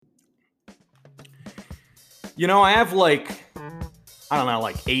I have I don't know,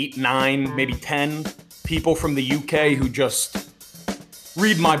 like 8, 9, maybe 10 people from the UK who just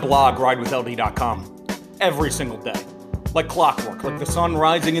read my blog, ridewithld.com, every single day. Like clockwork, like the sun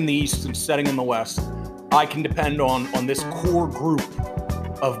rising in the east and setting in the west. I can depend on this core group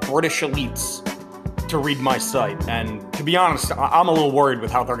of British elites to read my site. And to be honest, I'm a little worried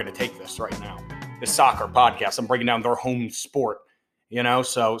with how they're going to take this right now. This soccer podcast, I'm breaking down their home sport,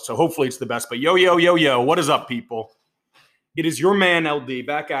 so hopefully it's the best. But yo, what is up, people? It is your man, LD,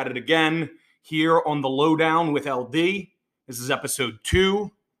 back at it again here on the Lowdown with LD. This is episode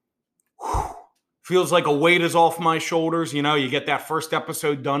 2. Whew. Feels like a weight is off my shoulders. You get that first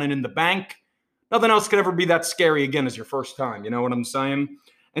episode done and in the bank. Nothing else could ever be that scary again as your first time. You know what I'm saying?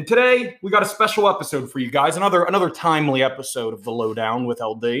 And today, we got a special episode for you guys. Another timely episode of the Lowdown with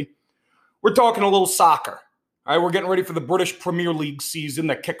LD. We're talking a little soccer. All right, we're getting ready for the British Premier League season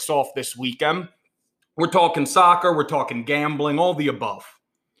that kicks off this weekend. We're talking soccer. We're talking gambling, all the above.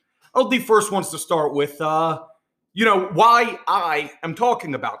 LD first wants to start with, why I am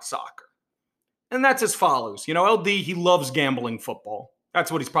talking about soccer. And that's as follows. LD, he loves gambling football. That's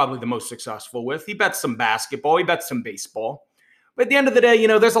what he's probably the most successful with. He bets some basketball. He bets some baseball. But at the end of the day,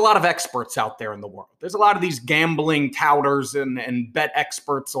 there's a lot of experts out there in the world. There's a lot of these gambling touters and bet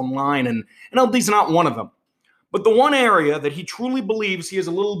experts online, and LD's not one of them. But the one area that he truly believes he has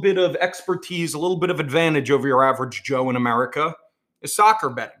a little bit of expertise, a little bit of advantage over your average Joe in America is soccer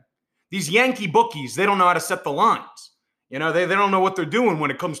betting. These Yankee bookies, they don't know how to set the lines. They don't know what they're doing when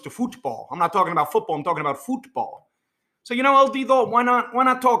it comes to football. I'm not talking about football. I'm talking about football. So, LD thought, why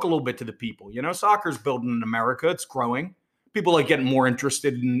not talk a little bit to the people? Soccer's building in America. It's growing. People are getting more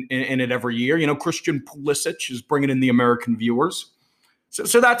interested in it every year. Christian Pulisic is bringing in the American viewers.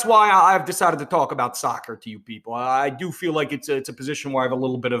 So that's why I've decided to talk about soccer to you people. I do feel like it's a position where I have a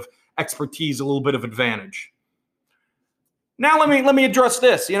little bit of expertise, a little bit of advantage. Now let me address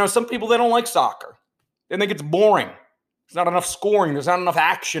this. Some people, they don't like soccer. They think it's boring. There's not enough scoring. There's not enough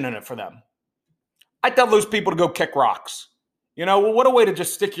action in it for them. I tell those people to go kick rocks. What a way to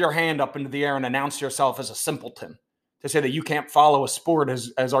just stick your hand up into the air and announce yourself as a simpleton. To say that you can't follow a sport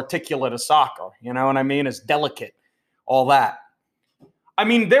as articulate as soccer. You know what I mean? As delicate. All that. I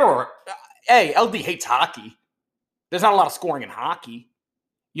mean, LD hates hockey. There's not a lot of scoring in hockey.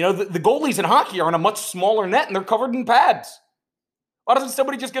 The goalies in hockey are in a much smaller net and they're covered in pads. Why doesn't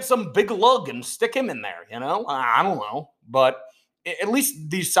somebody just get some big lug and stick him in there, I don't know. But at least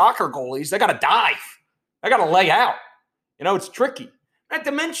these soccer goalies, they got to dive. They got to lay out. It's tricky. Not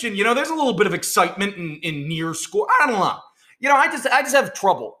to mention, there's a little bit of excitement in near score. I don't know. I just have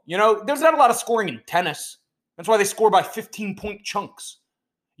trouble. There's not a lot of scoring in tennis. That's why they score by 15-point chunks.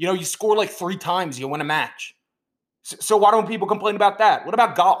 You score like 3 times, you win a match. So why don't people complain about that? What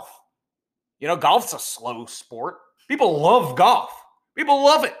about golf? Golf's a slow sport. People love golf. People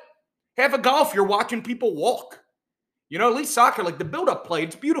love it. Half of golf, you're watching people walk. At least soccer, like the build-up play,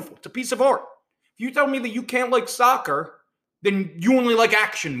 it's beautiful. It's a piece of art. If you tell me that you can't like soccer, then you only like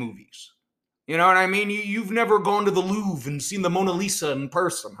action movies. You know what I mean? You've never gone to the Louvre and seen the Mona Lisa in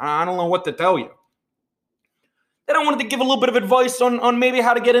person. I don't know what to tell you. Then I wanted to give a little bit of advice on maybe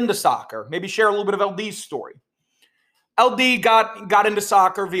how to get into soccer. Maybe share a little bit of LD's story. LD got into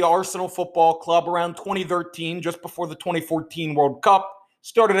soccer via Arsenal Football Club around 2013, just before the 2014 World Cup.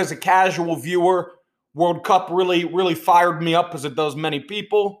 Started as a casual viewer. World Cup really fired me up, as it does many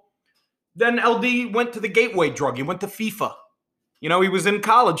people. Then LD went to the gateway drug. He went to FIFA. He was in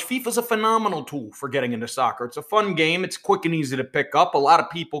college. FIFA's a phenomenal tool for getting into soccer. It's a fun game. It's quick and easy to pick up. A lot of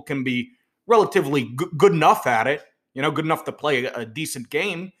people can be relatively good enough at it, good enough to play a decent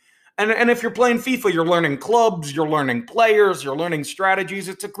game. And if you're playing FIFA, you're learning clubs, you're learning players, you're learning strategies.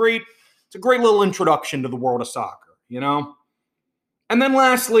 It's a great little introduction to the world of soccer, And then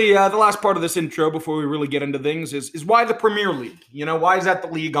lastly, the last part of this intro before we really get into things is why the Premier League? Why is that the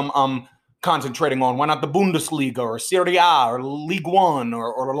league I'm concentrating on? Why not the Bundesliga or Serie A or Ligue 1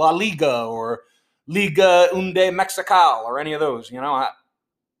 or La Liga or Liga Unde Mexical or any of those?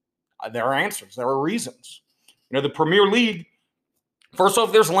 There are answers. There are reasons. The Premier League, first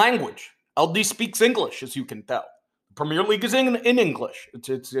off, there's language. LD speaks English, as you can tell. The Premier League is in English.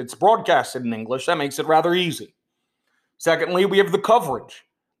 It's broadcasted in English. That makes it rather easy. Secondly, we have the coverage.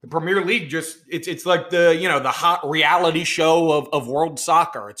 The Premier League it's like the hot reality show of world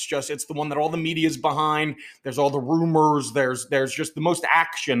soccer. It's the one that all the media is behind. There's all the rumors. There's just the most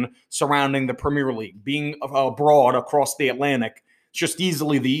action surrounding the Premier League. Being abroad across the Atlantic, it's just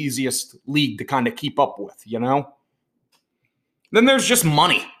easily the easiest league to kind of keep up with, Then there's just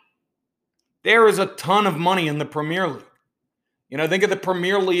money. There is a ton of money in the Premier League. Think of the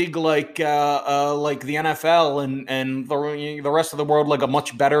Premier League like the NFL and the rest of the world like a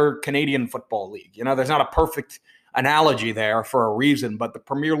much better Canadian football league. There's not a perfect analogy there for a reason, but the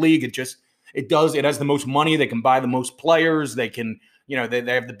Premier League, it has the most money. They can buy the most players. They can, they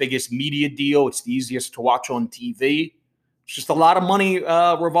have the biggest media deal. It's the easiest to watch on TV. It's just a lot of money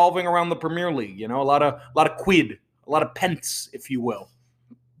revolving around the Premier League. A lot of quid, a lot of pence, if you will.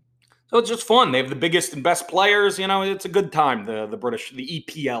 So it's just fun. They have the biggest and best players. It's a good time. The British, the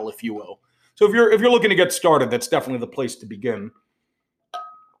EPL, if you will. So if you're looking to get started, that's definitely the place to begin.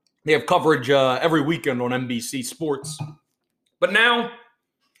 They have coverage every weekend on NBC Sports. But now,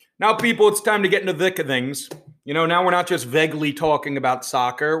 people, it's time to get into the thick of things. Now we're not just vaguely talking about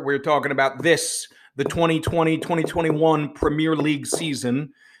soccer. We're talking about the 2020-2021 Premier League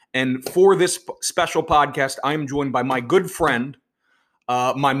season. And for this special podcast, I am joined by my good friend,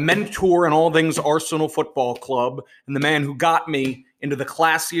 my mentor in all things Arsenal Football Club, and the man who got me into the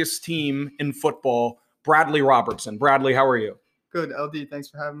classiest team in football, Bradley Robertson. Bradley, how are you? Good, LD. Thanks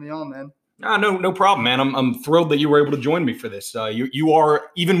for having me on, man. No problem, man. I'm thrilled that you were able to join me for this. You are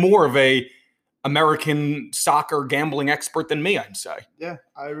even more of a American soccer gambling expert than me, I'd say. Yeah,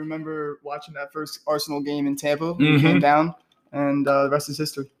 I remember watching that first Arsenal game in Tampa when we came down, and the rest is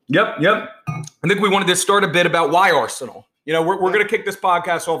history. Yep. I think we wanted to start a bit about why Arsenal. We're going to kick this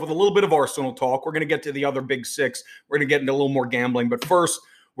podcast off with a little bit of Arsenal talk. We're going to get to the other big six. We're going to get into a little more gambling. But first,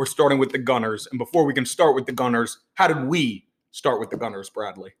 we're starting with the Gunners. And before we can start with the Gunners, how did we start with the Gunners,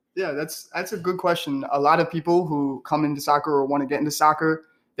 Bradley? Yeah, that's a good question. A lot of people who come into soccer or want to get into soccer,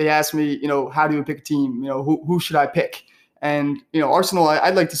 they ask me, how do you pick a team? Who should I pick? And, Arsenal,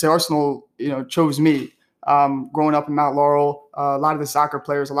 I'd like to say Arsenal, chose me. Growing up in Mount Laurel, a lot of the soccer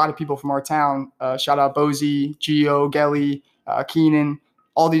players, a lot of people from our town, shout out Bozy, Gio, Gelly, Keenan,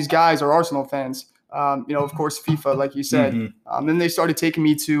 all these guys are Arsenal fans. Of course, FIFA, like you said. Then they started taking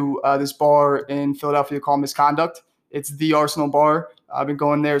me to this bar in Philadelphia called Misconduct. It's the Arsenal bar. I've been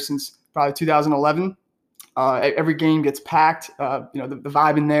going there since probably 2011. Every game gets packed. The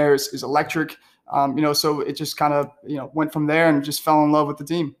vibe in there is electric. So it just kind of, went from there and just fell in love with the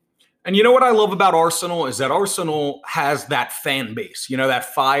team. And what I love about Arsenal is that Arsenal has that fan base,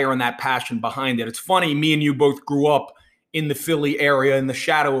 that fire and that passion behind it. It's funny, me and you both grew up in the Philly area in the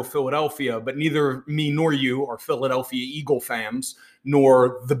shadow of Philadelphia, but neither me nor you are Philadelphia Eagle fans,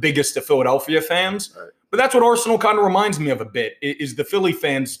 nor the biggest of Philadelphia fans. Right. But that's what Arsenal kind of reminds me of a bit, is the Philly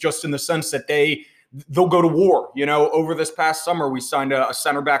fans, just in the sense that they'll go to war. Over this past summer, we signed a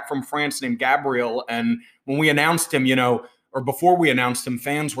center back from France named Gabriel, and when we announced him, or before we announced him,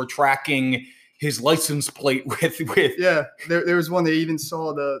 fans were tracking his license plate with. Yeah, there was one. They even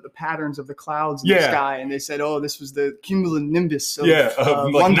saw the patterns of the clouds in the sky, and they said, "Oh, this was the cumulonimbus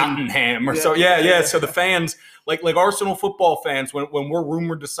of like Nottingham or so." Yeah. So the fans, like Arsenal football fans, when we're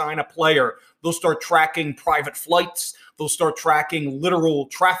rumored to sign a player, they'll start tracking private flights. They'll start tracking literal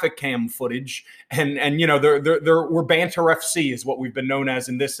traffic cam footage, and we're Banter FC is what we've been known as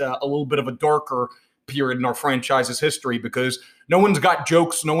in this a little bit of a darker period in our franchise's history, because no one's got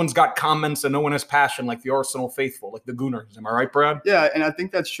jokes, no one's got comments, and no one has passion like the Arsenal faithful, like the Gooners. Am I right, Brad? Yeah, and I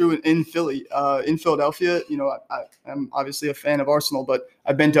think that's true in Philly. In Philadelphia, I'm obviously a fan of Arsenal, but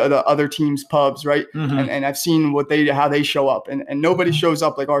I've been to the other teams' pubs, right? And I've seen how they show up, and nobody shows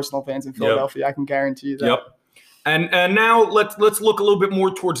up like Arsenal fans in Philadelphia. I can guarantee you that. Yep. And now let's look a little bit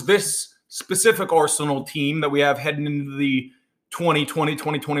more towards this specific Arsenal team that we have heading into the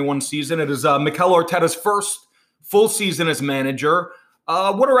 2020-2021 season. It is Mikel Arteta's first full season as manager.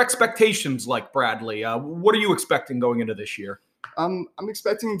 What are expectations like, Bradley? What are you expecting going into this year? I'm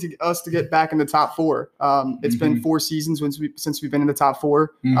expecting us to get back in the top four. It's been 4 seasons since we've been in the top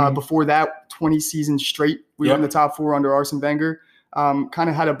four. Before that, 20 seasons straight, we were in the top four under Arsene Wenger. Kind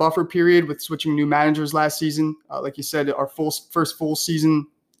of had a buffer period with switching new managers last season. Like you said, our first full season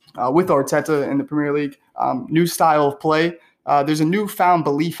with Arteta in the Premier League. New style of play. There's a newfound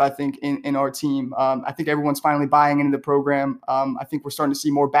belief, I think, in our team. I think everyone's finally buying into the program. I think we're starting to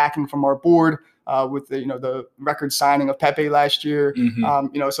see more backing from our board with the record signing of Pepe last year.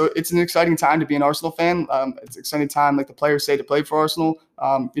 So it's an exciting time to be an Arsenal fan. It's an exciting time, like the players say, to play for Arsenal.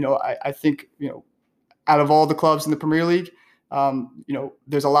 I think out of all the clubs in the Premier League,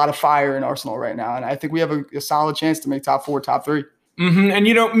 there's a lot of fire in Arsenal right now, and I think we have a solid chance to make top 4, top 3. And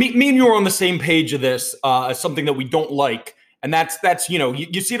me and you are on the same page of this. As something that we don't like. And that's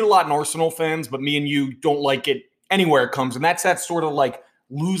you see it a lot in Arsenal fans, but me and you don't like it anywhere it comes. And that's that sort of like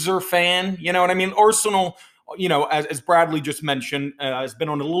loser fan. You know what I mean? Arsenal, as Bradley just mentioned, has been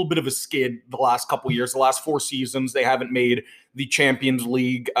on a little bit of a skid the last couple of years. The last 4 seasons, they haven't made the Champions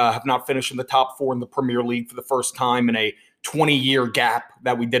League, have not finished in the top 4 in the Premier League for the first time in a 20-year gap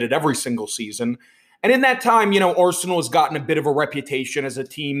that we did it every single season. And in that time, Arsenal has gotten a bit of a reputation as a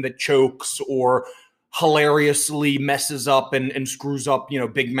team that chokes or hilariously messes up and screws up,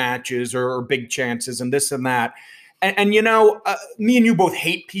 big matches or big chances and this and that. And me and you both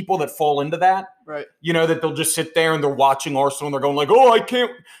hate people that fall into that. Right. That they'll just sit there and they're watching Arsenal and they're going like, oh, I can't,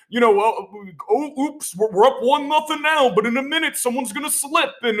 oops, we're up 1-0 now, but in a minute someone's going to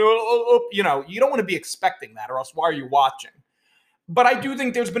slip. And, you don't want to be expecting that, or else why are you watching? But I do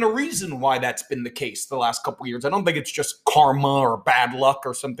think there's been a reason why that's been the case the last couple of years. I don't think it's just karma or bad luck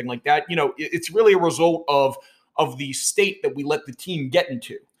or something like that. It's really a result of the state that we let the team get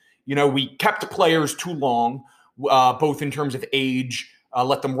into. We kept the players too long, both in terms of age,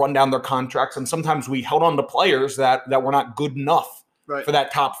 let them run down their contracts, and sometimes we held on to players that were not good enough for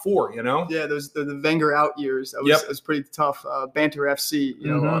that top four. Yeah, those the Wenger out years. That was pretty tough. Banter FC,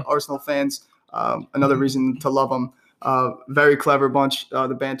 Arsenal fans. Another reason to love them. Very clever bunch.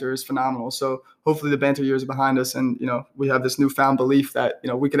 The banter is phenomenal. So hopefully the banter years are behind us, and we have this newfound belief that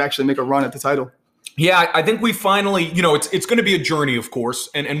we could actually make a run at the title. Yeah, I think we finally, it's going to be a journey, of course,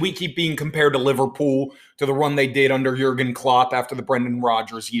 and we keep being compared to Liverpool, to the run they did under Jurgen Klopp after the Brendan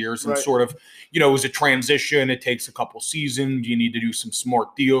Rodgers years, and sort of, it was a transition. It takes a couple seasons. You need to do some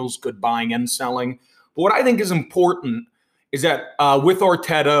smart deals, good buying and selling. But what I think is important is that with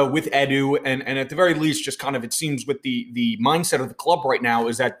Arteta, with Edu, and at the very least, just kind of it seems with the mindset of the club right now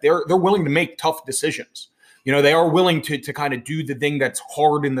is that they're willing to make tough decisions. They are willing to kind of do the thing that's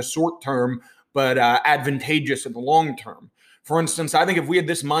hard in the short term, but advantageous in the long term. For instance, I think if we had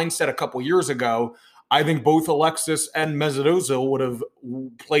this mindset a couple years ago, I think both Alexis and Mesut Ozil would have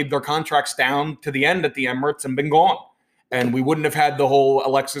played their contracts down to the end at the Emirates and been gone. And we wouldn't have had the whole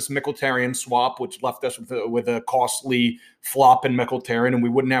Alexis-Mkhitaryan swap, which left us with a costly flop in Mkhitaryan, and we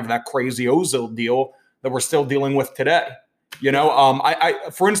wouldn't have that crazy Ozil deal that we're still dealing with today.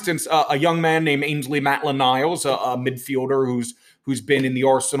 For instance, a young man named Ainsley Maitland-Niles, a midfielder who's been in the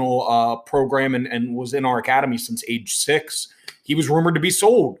Arsenal program and was in our academy since age 6. He was rumored to be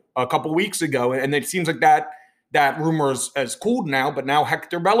sold a couple weeks ago, and it seems like that rumor has cooled now. But now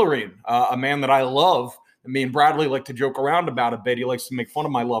Hector Bellerin, a man that I love, and me and Bradley like to joke around about a bit. He likes to make fun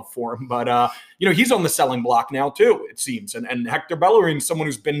of my love for him, but he's on the selling block now too, it seems. And Hector Bellerin is someone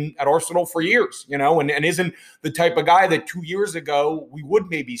who's been at Arsenal for years, and isn't the type of guy that 2 years ago we would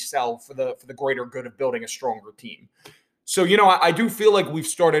maybe sell for the greater good of building a stronger team. So, I do feel like we've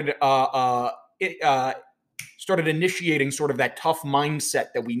started initiating sort of that tough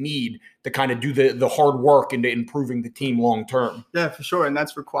mindset that we need to kind of do the hard work into improving the team long term. Yeah, for sure. And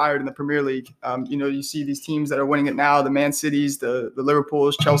that's required in the Premier League. You see these teams that are winning it now, the Man Cities, the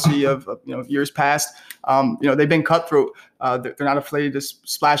Liverpools, Chelsea of years past. They've been cutthroat. They're not afraid to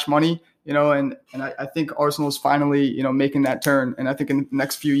splash money. And I think Arsenal is finally, making that turn. And I think in the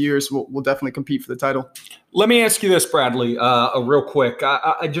next few years, we'll definitely compete for the title. Let me ask you this, Bradley, real quick.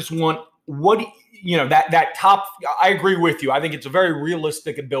 I just want that top. I agree with you. I think it's a very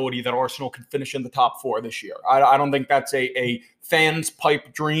realistic ability that Arsenal can finish in the top 4 this year. I don't think that's a fan's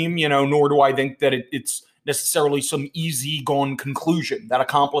pipe dream, nor do I think that it's necessarily some easy gone conclusion that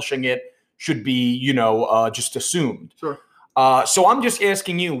accomplishing it should be, just assumed. Sure. So I'm just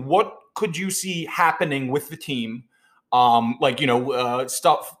asking you, what could you see happening with the team?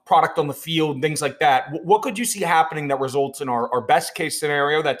 Stuff, product on the field, things like that. What could you see happening that results in our best case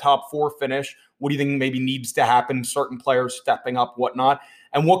scenario, that top 4 finish? What do you think maybe needs to happen? Certain players stepping up, whatnot.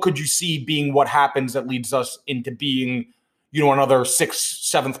 And what could you see being what happens that leads us into being, another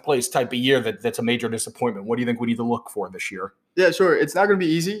 6th, 7th place type of year that's a major disappointment? What do you think we need to look for this year? Yeah, sure. It's not going to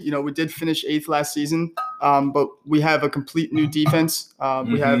be easy. We did finish 8th last season, but we have a complete new defense.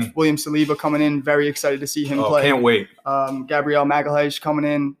 We have William Saliba coming in. Very excited to see him play. Can't wait. Gabriel Magalhaes coming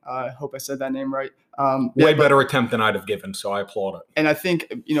in. I hope I said that name right. Way better attempt than I'd have given, so I applaud it. And I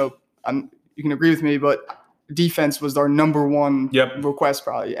think, you can agree with me, but defense was our number one request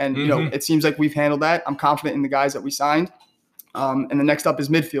probably. And, it seems like we've handled that. I'm confident in the guys that we signed. And the next up is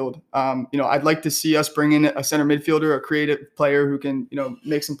midfield. I'd like to see us bring in a center midfielder, a creative player who can,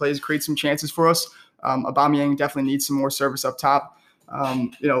 make some plays, create some chances for us. Aubameyang definitely needs some more service up top.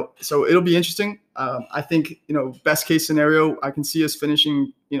 So it'll be interesting. I think, best case scenario, I can see us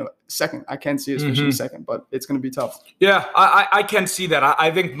finishing, second. I can see us finishing second, but it's going to be tough. Yeah, I can see that. I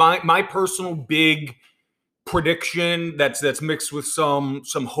think my personal big prediction that's mixed with some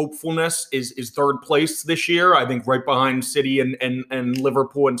hopefulness is 3rd place this year. I think right behind City and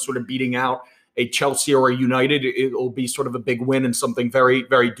Liverpool, and sort of beating out a Chelsea or a United, it'll be sort of a big win and something very,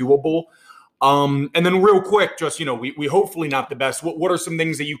 very doable. And then real quick, just, we hopefully not the best. What are some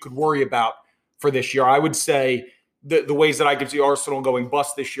things that you could worry about for this year? I would say the ways that I could see Arsenal going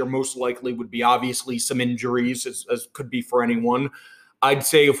bust this year most likely would be obviously some injuries, as could be for anyone. I'd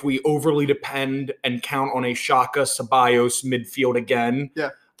say if we overly depend and count on a Xhaka Ceballos midfield again. Yeah.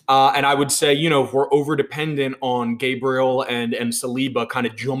 And I would say, if we're over dependent on Gabriel and Saliba kind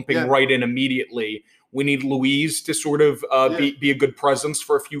of jumping right in immediately, we need Luiz to sort of be a good presence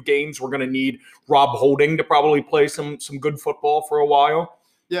for a few games. We're going to need Rob Holding to probably play some good football for a while.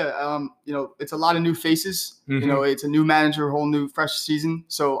 Yeah, it's a lot of new faces. Mm-hmm. It's a new manager, a whole new fresh season.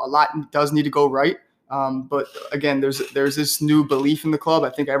 So a lot does need to go right. But again, there's this new belief in the club.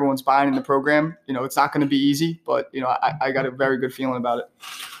 I think everyone's buying in the program. It's not going to be easy, but I got a very good feeling about it.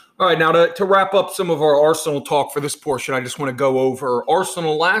 All right, now to wrap up some of our Arsenal talk for this portion, I just want to go over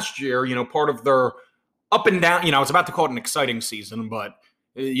Arsenal last year. Part of their up and down. I was about to call it an exciting season, but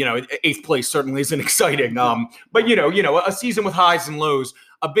 8th place certainly isn't exciting. But a season with highs and lows.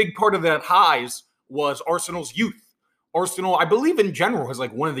 A big part of that highs was Arsenal's youth. Arsenal, I believe, in general, has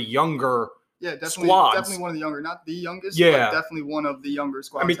like one of the younger squads. Definitely one of the younger, not the youngest, but definitely one of the younger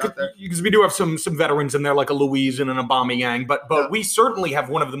squads out there. Because we do have some veterans in there, like a Luiz and an Aubameyang, but we certainly have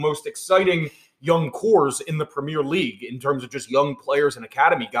one of the most exciting young cores in the Premier League in terms of just young players and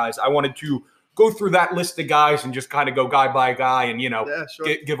academy guys. I wanted to go through that list of guys and just kind of go guy by guy and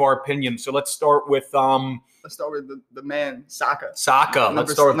give our opinion. So let's start with the man, Saka.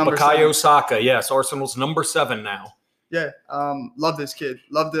 Let's start with Bukayo Saka. Yes, Arsenal's number 7 now. Yeah, love this kid.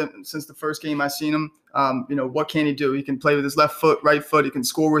 Loved him since the first game I seen him. What can he do? He can play with his left foot, right foot. He can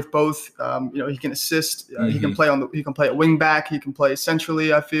score with both. He can assist. He can play he can play a wing back. He can play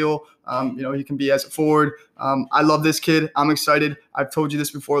centrally. I feel. He can be as a forward. I love this kid. I'm excited. I've told you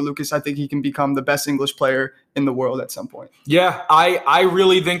this before, Lucas. I think he can become the best English player in the world at some point. Yeah, I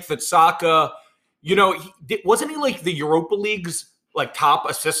really think that Saka. Wasn't he like the Europa League's like top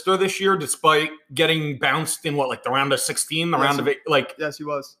assister this year, despite getting bounced in the round of 16, the round of 8? Yes, he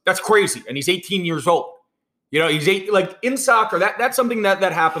was. That's crazy, and he's 18 years old. He's in soccer. That's something that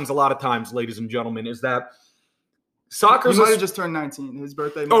happens a lot of times, ladies and gentlemen. Is that soccer? He might have just turned 19. His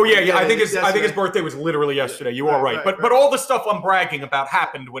birthday. Oh yeah. I think his birthday was literally yesterday. You are right. But all the stuff I'm bragging about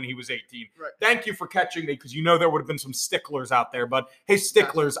happened when he was 18. Right. Thank you for catching me, because there would have been some sticklers out there. But hey,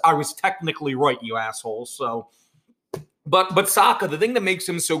 sticklers, I was technically right, you assholes. So. But Saka, the thing that makes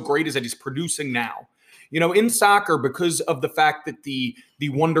him so great is that he's producing now. In soccer, because of the fact that the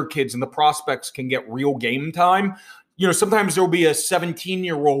wonder kids and the prospects can get real game time, sometimes there'll be a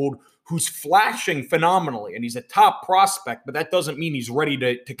 17-year-old who's flashing phenomenally and he's a top prospect, but that doesn't mean he's ready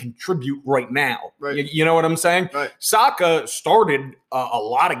to contribute right now. Right. You know what I'm saying? Right. Saka started a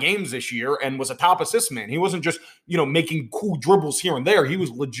lot of games this year and was a top assist man. He wasn't just, making cool dribbles here and there. He was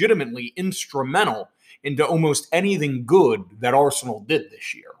legitimately instrumental into almost anything good that Arsenal did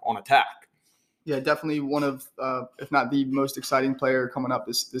this year on attack. Yeah, definitely one of, if not the most exciting player coming up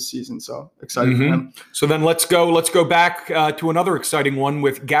this season. So excited for him. So then let's go back to another exciting one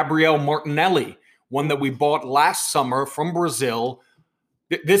with Gabriel Martinelli, one that we bought last summer from Brazil.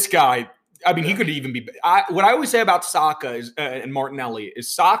 This guy, he could even be. What I always say about Saka and Martinelli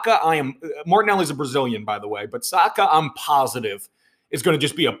is Martinelli's a Brazilian, by the way, but Saka, I'm positive, is going to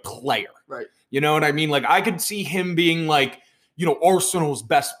just be a player. Right. You know what I mean? I could see him being Arsenal's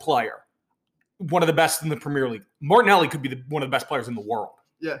best player, one of the best in the Premier League. Martinelli could be one of the best players in the world.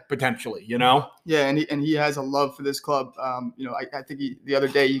 Yeah, potentially. Yeah, and he has a love for this club. I think the other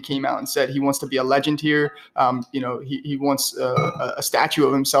day he came out and said he wants to be a legend here. He wants a statue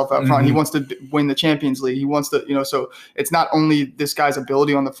of himself out front. He wants to win the Champions League. He wants to, so it's not only this guy's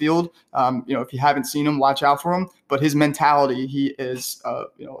ability on the field. If you haven't seen him, watch out for him. But his mentality, he is,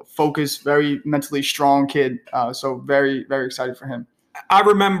 focused, very mentally strong kid. So very, very excited for him. I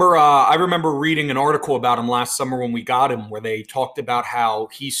remember reading an article about him last summer when we got him, where they talked about how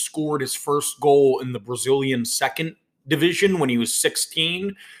he scored his first goal in the Brazilian second division when he was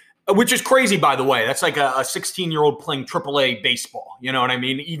 16, which is crazy, by the way. That's like a 16-year-old playing AAA baseball. You know what I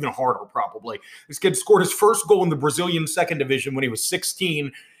mean? Even harder, probably. This kid scored his first goal in the Brazilian second division when he was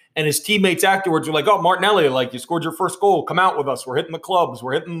 16. And his teammates afterwards were like, "Oh, Martinelli, you scored your first goal. Come out with us. We're hitting the clubs.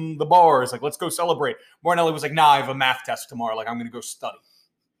 We're hitting the bars. Let's go celebrate." Martinelli was like, "Nah, I have a math test tomorrow. I'm going to go study."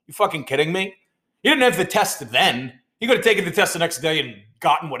 You fucking kidding me? He didn't have the test then. He could have taken the test the next day and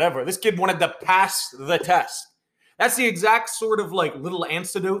gotten whatever. This kid wanted to pass the test. That's the exact sort of little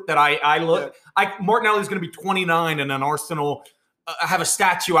antidote that I look. Martinelli's going to be 29 and an Arsenal have a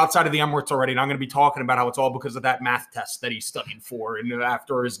statue outside of the Emirates already, and I'm going to be talking about how it's all because of that math test that he studied for and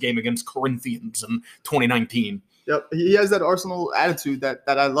after his game against Corinthians in 2019. Yep, he has that Arsenal attitude that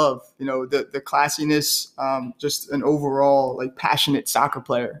I love. You know, the classiness, just an overall like passionate soccer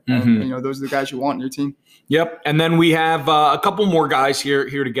player. And, you know, those are the guys you want in your team. Yep, and then we have a couple more guys here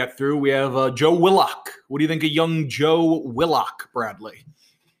to get through. We have Joe Willock. What do you think of young Joe Willock, Bradley?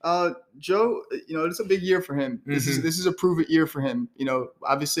 Joe, you know, it's a big year for him. This is a prove it year for him. You know,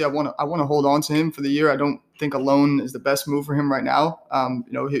 obviously I want to hold on to him for the year. I don't think a loan is the best move for him right now.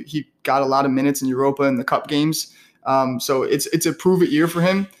 You know, he got a lot of minutes in Europa and the cup games. So it's a prove it year for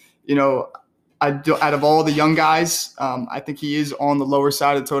him. You know, out of all the young guys, I think he is on the lower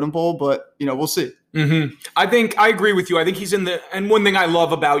side of the totem pole, but you know, we'll see. I think I agree with you. I think he's in the, and one thing I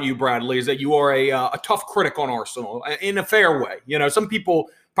love about you, Bradley, is that you are a tough critic on Arsenal in a fair way. You know, some people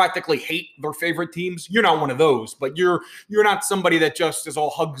practically hate their favorite teams. You're not one of those, but you're not somebody that just is all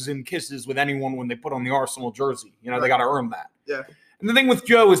hugs and kisses with anyone when they put on the Arsenal jersey. You know, They got to earn that. Yeah. And the thing with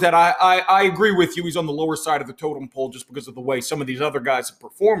Joe is that I agree with you. He's on the lower side of the totem pole just because of the way some of these other guys have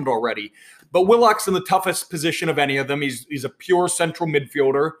performed already. But Willock's in the toughest position of any of them. He's a pure central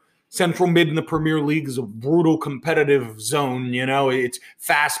midfielder. Central mid in the Premier League is a brutal competitive zone. You know, it's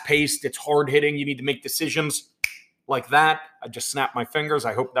fast-paced. It's hard-hitting. You need to make decisions like that. I just snapped my fingers.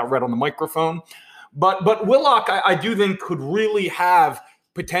 I hope that read on the microphone. But Willock, I do think could really have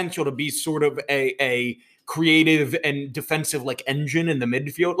potential to be sort of a creative and defensive like engine in the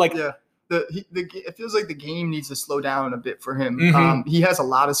midfield. Like, yeah. It feels like the game needs to slow down a bit for him. He has a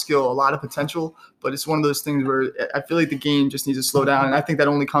lot of skill, a lot of potential, but it's one of those things where I feel like the game just needs to slow down, and I think that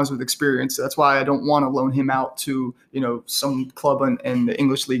only comes with experience. That's why I don't want to loan him out to, you know, some club in the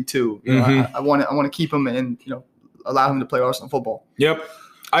English League too. You know, I want to keep him and, you know, allow him to play Arsenal football. Yep.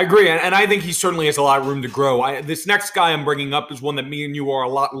 I agree, and I think he certainly has a lot of room to grow. This next guy I'm bringing up is one that me and you are a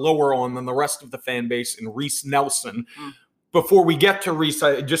lot lower on than the rest of the fan base, and Reiss Nelson. Before we get to Reiss,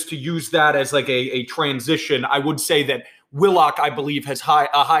 just to use that as like a transition, I would say that Willock, I believe, has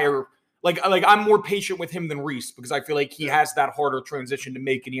a higher like I'm more patient with him than Reiss because I feel like he has that harder transition to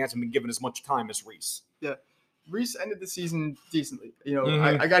make, and he hasn't been given as much time as Reiss. Yeah. Reiss ended the season decently. You know,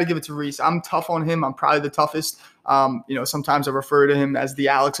 I got to give it to Reiss. I'm tough on him. I'm probably the toughest. You know, sometimes I refer to him as the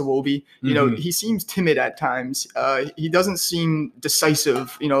Alex Iwobi. You know, he seems timid at times. He doesn't seem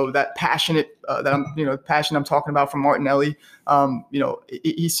decisive. You know, that passionate passion I'm talking about from Martinelli. You know,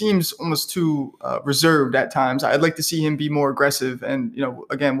 he seems almost too reserved at times. I'd like to see him be more aggressive. And, you know,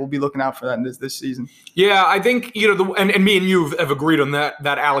 again, we'll be looking out for that in this season. Yeah, I think, you know, and me and you have agreed on that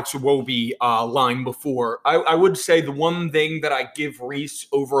Alex Iwobi line before. I would say the one thing that I give Reiss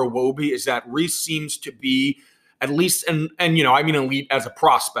over Iwobi is that Reiss seems to be at least, and you know, I mean elite as a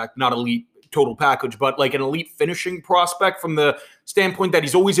prospect, not elite total package, but like an elite finishing prospect from the standpoint that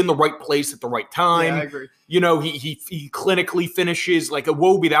he's always in the right place at the right time. Yeah, I agree. You know, he clinically finishes. Like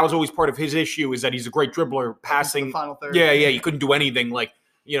Iwobi, that was always part of his issue, is that he's a great dribbler, passing. The final third. Yeah, he couldn't do anything. Like,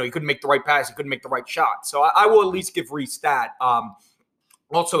 you know, he couldn't make the right pass, he couldn't make the right shot. So I will at least give Reiss that.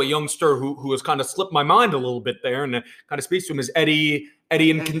 Also, a youngster who has kind of slipped my mind a little bit there, and kind of speaks to him is Eddie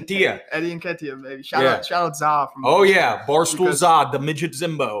Nketiah. Eddie Nketiah, baby. Shout out Za. Barstool Za, the midget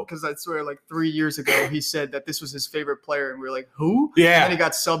Zimbo. Because I swear, like 3 years ago, he said that this was his favorite player, and we were like, who? Yeah. And then he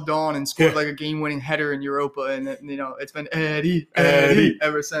got subbed on and scored like a game-winning header in Europa, and you know, it's been Eddie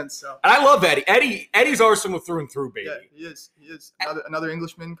ever since. So. And I love Eddie. Eddie's Arsenal through and through, baby. Yeah, he is. Another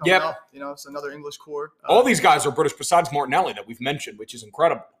Englishman coming out. You know, it's another English core. All these guys are British besides Martinelli that we've mentioned, which is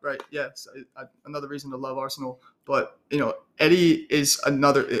incredible. Right. Yeah. So, another reason to love Arsenal. But, you know, Eddie is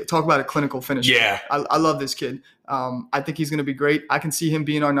another – talk about a clinical finisher. Yeah. I love this kid. I think he's going to be great. I can see him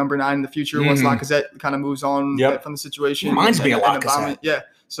being our number 9 in the future once Lacazette kind of moves on from the situation. Reminds me of Lacazette. Yeah.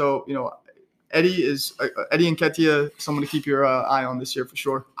 So, you know, Eddie Nketiah, someone to keep your eye on this year for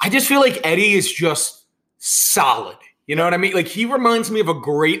sure. I just feel like Eddie is just solid. You know what I mean? Like, he reminds me of a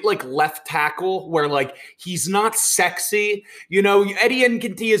great, like, left tackle where, like, he's not sexy. You know, Eddie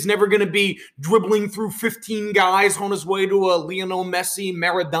Nketiah is never going to be dribbling through 15 guys on his way to a Lionel Messi,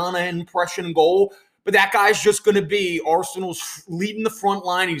 Maradona impression goal. But that guy's just going to be Arsenal's leading the front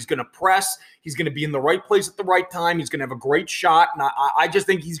line. He's going to press. He's going to be in the right place at the right time. He's going to have a great shot. And I just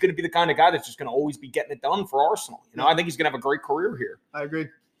think he's going to be the kind of guy that's just going to always be getting it done for Arsenal. You know, I think he's going to have a great career here. I agree.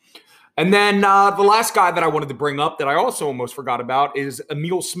 And then the last guy that I wanted to bring up that I also almost forgot about is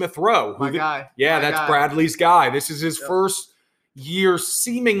Emile Smith-Rowe. My guy. Yeah, that's Bradley's guy. This is his first year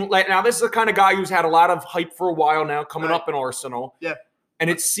seeming – now, this is the kind of guy who's had a lot of hype for a while now coming up in Arsenal. Yeah. And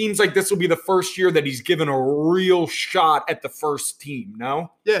it seems like this will be the first year that he's given a real shot at the first team,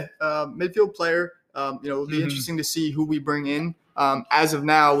 no? Yeah, midfield player. You know, it'll be interesting to see who we bring in. As of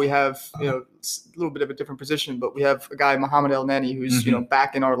now, we have a little bit of a different position, but we have a guy, Mohamed El Neni, who's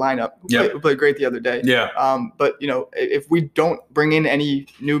back in our lineup. Who played great the other day. Yeah. But if we don't bring in any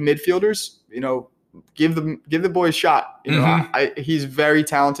new midfielders, give the boy a shot. He's very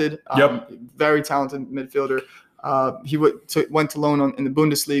talented. Very talented midfielder. He went to loan in the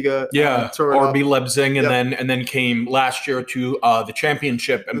Bundesliga. RB Leipzig, and then came last year to the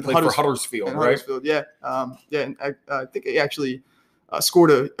championship and played for Huddersfield, right? Huddersfield, and I think he actually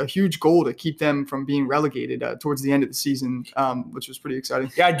scored a huge goal to keep them from being relegated towards the end of the season, which was pretty exciting.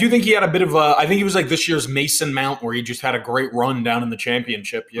 Yeah, I do think he had a bit of I think he was like this year's Mason Mount, where he just had a great run down in the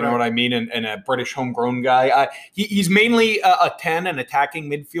championship. You know what I mean? And a British homegrown guy. He's mainly a 10, an attacking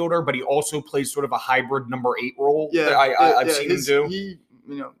midfielder, but he also plays sort of a hybrid number 8 role. I've seen him do.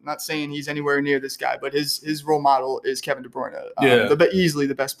 Not saying he's anywhere near this guy, but his role model is Kevin De Bruyne, easily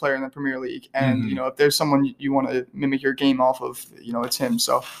the best player in the Premier League. And if there's someone you want to mimic your game off of, it's him.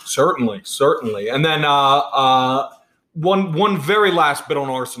 So certainly. And then one very last bit on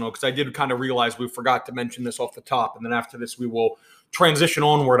Arsenal, because I did kind of realize we forgot to mention this off the top, and then after this we will transition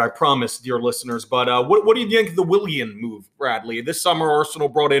onward, I promise, dear listeners. But what do you think of the Willian move, Bradley? This summer, Arsenal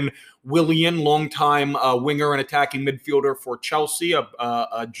brought in Willian, longtime winger and attacking midfielder for Chelsea, a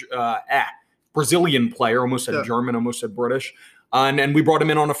Brazilian player, almost said German, almost said British. And we brought him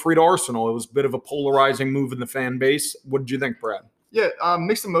in on a free to Arsenal. It was a bit of a polarizing move in the fan base. What did you think, Brad? Yeah,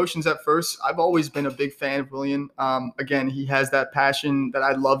 mixed emotions at first. I've always been a big fan of Willian. Again, he has that passion that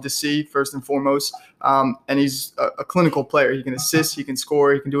I love to see, first and foremost. And he's a clinical player. He can assist, he can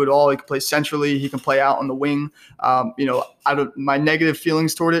score, he can do it all. He can play centrally, he can play out on the wing. My negative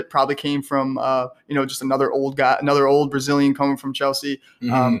feelings toward it probably came from, just another old guy, another old Brazilian coming from Chelsea.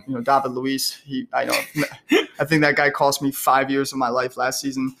 David Luiz. I think that guy cost me 5 years of my life last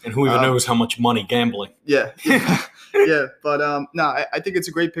season. And who even knows how much money gambling? Yeah. But I think it's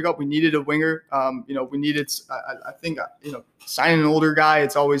a great pickup. We needed a winger. We needed. I think signing an older guy.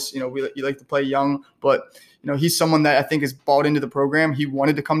 It's always you like to play young, but he's someone that I think is bought into the program. He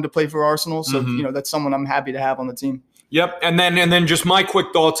wanted to come to play for Arsenal, so that's someone I'm happy to have on the team. Yep, and then just my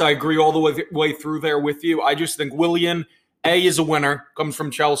quick thoughts. I agree all the way through there with you. I just think Willian, A, is a winner, comes from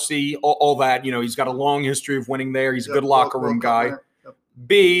Chelsea, all that. He's got a long history of winning there. He's a good locker room guy. Yep.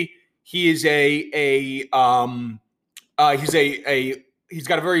 B, he is he's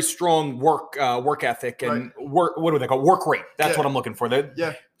got a very strong work ethic and work. What do they call work rate? That's what I'm looking for.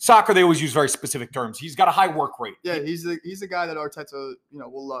 Soccer, they always use very specific terms. He's got a high work rate. Yeah, he's the guy that Arteta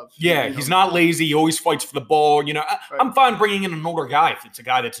will love. Yeah, he's not lazy. He always fights for the ball. I'm fine bringing in an older guy if it's a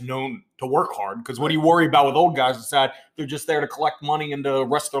guy that's known to work hard. Because what do you worry about with old guys is that they're just there to collect money and to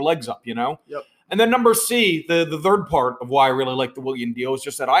rest their legs up. Yep. And then number C, the third part of why I really like the Willian deal is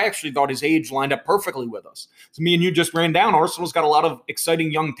just that I actually thought his age lined up perfectly with us. So me and you just ran down. Arsenal's got a lot of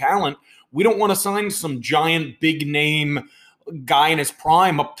exciting young talent. We don't want to sign some giant, big-name guy in his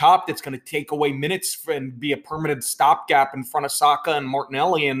prime up top that's going to take away minutes and be a permanent stopgap in front of Saka and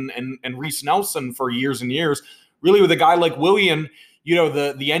Martinelli and Reece Nelson for years and years. Really, with a guy like Willian,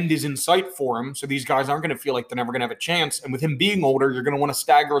 the end is in sight for him. So these guys aren't going to feel like they're never going to have a chance. And with him being older, you're going to want to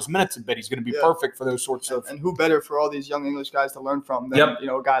stagger his minutes a bit. He's going to be perfect for those sorts of. And who better for all these young English guys to learn from than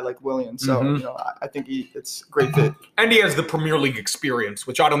a guy like Willian. So I think it's a great fit. And he has the Premier League experience,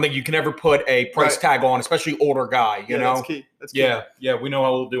 which I don't think you can ever put a price tag on, especially older guy. You know, that's key. That's key. Yeah, we know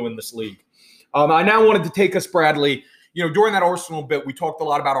how we'll do in this league. I now wanted to take us, Bradley. During that Arsenal bit, we talked a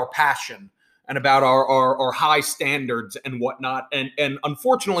lot about our passion and about our high standards and whatnot. And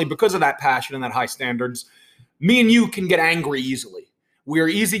unfortunately, because of that passion and that high standards, me and you can get angry easily. We are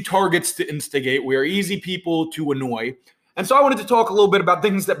easy targets to instigate. We are easy people to annoy. And so I wanted to talk a little bit about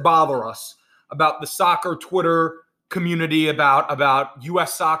things that bother us, about the soccer Twitter community, about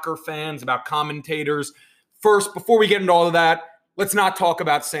U.S. soccer fans, about commentators. First, before we get into all of that, let's not talk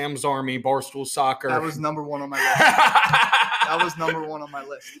about Sam's Army, Barstool Soccer. That was number one on my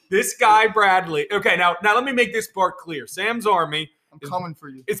list. This guy, Bradley. Okay, now let me make this part clear. Sam's Army. I'm coming for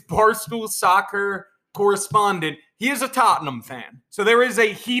you. It's Barstool Soccer correspondent. He is a Tottenham fan. So there is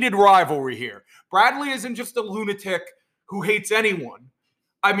a heated rivalry here. Bradley isn't just a lunatic who hates anyone.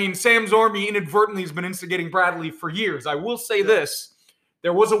 I mean, Sam's Army inadvertently has been instigating Bradley for years. I will say this.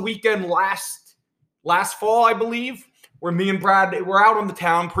 There was a weekend last fall, I believe, where me and Brad were out on the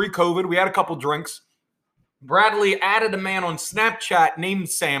town pre-COVID. We had a couple drinks. Bradley added a man on Snapchat named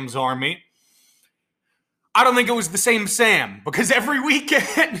Sam's Army. I don't think it was the same Sam, because every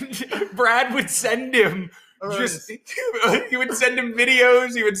weekend Brad would send him he would send him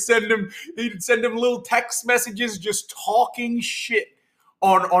videos, he'd send him little text messages just talking shit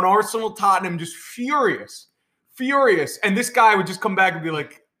on Arsenal Tottenham, just furious furious. And this guy would just come back and be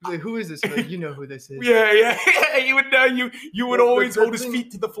like, who is this? Like, you know who this is. Yeah. You would know. You would always hold his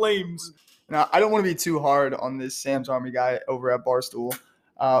feet to the flames. Now, I don't want to be too hard on this Sam's Army guy over at Barstool,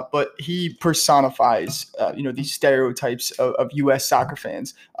 but he personifies, these stereotypes of U.S. soccer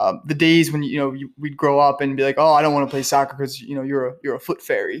fans. The days when we'd grow up and be like, oh, I don't want to play soccer because you're a foot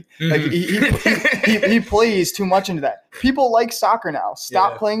fairy. Mm-hmm. Like he plays too much into that. People like soccer now.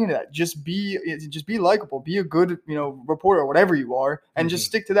 Stop playing into that. Just be likable. Be a good reporter, whatever you are, and just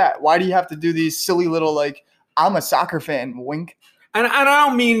stick to that. Why do you have to do these silly little like I'm a soccer fan wink? And I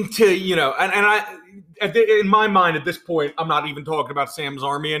don't mean to, in my mind at this point, I'm not even talking about Sam's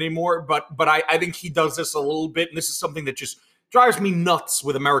Army anymore, but I think he does this a little bit, and this is something that just drives me nuts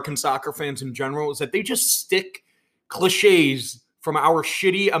with American soccer fans in general, is that they just stick cliches from our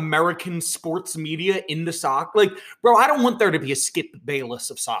shitty American sports media into soccer. Like, bro, I don't want there to be a Skip Bayless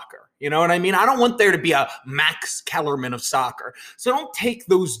of soccer. You know what I mean? I don't want there to be a Max Kellerman of soccer. So don't take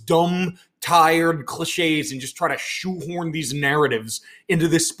those dumb, tired cliches and just try to shoehorn these narratives into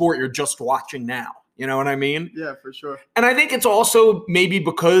this sport you're just watching now. You know what I mean? Yeah, for sure. And I think it's also maybe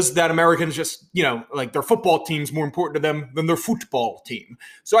because that Americans just, like their football team's more important to them than their football team.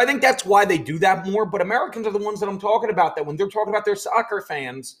 So I think that's why they do that more. But Americans are the ones that I'm talking about, that when they're talking about their soccer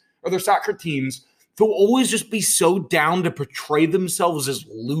fans or their soccer teams, they'll always just be so down to portray themselves as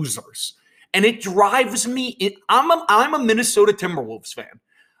losers. And it drives me. I'm a Minnesota Timberwolves fan.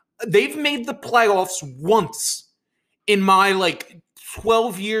 They've made the playoffs once in my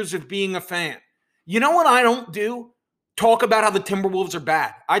 12 years of being a fan. You know what I don't do? Talk about how the Timberwolves are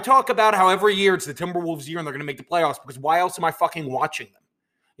bad. I talk about how every year it's the Timberwolves year and they're going to make the playoffs, because why else am I fucking watching them?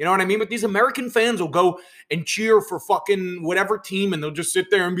 You know what I mean? But these American fans will go and cheer for fucking whatever team, and they'll just sit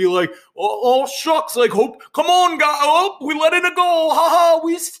there and be like, oh shucks, come on, guys. Oh, we let in a goal. Haha,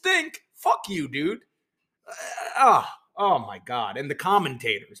 we stink. Fuck you, dude. Oh my God. And the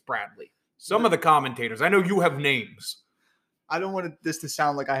commentators, Bradley. Some of the commentators. I know you have names. I don't want this to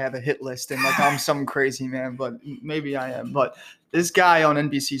sound like I have a hit list and like I'm some crazy man, but maybe I am. But this guy on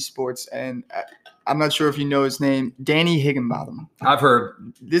NBC Sports, and I'm not sure if you know his name, Danny Higginbotham. I've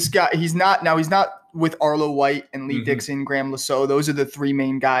heard. This guy, he's not with Arlo White and Lee Dixon, Graham Lasso. Those are the three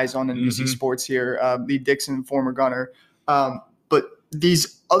main guys on NBC Sports here. Lee Dixon, former Gunner. But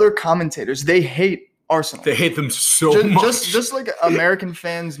these other commentators, they hate Arsenal. They hate them so much. Just like American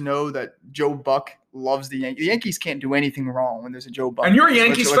fans know that Joe Buck loves the Yankees. The Yankees can't do anything wrong when there's a Joe Buck. And you're a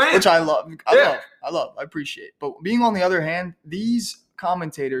Yankees fan. Which I love. I appreciate. But being on the other hand, these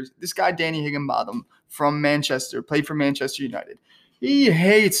commentators, this guy Danny Higginbotham from Manchester, played for Manchester United. He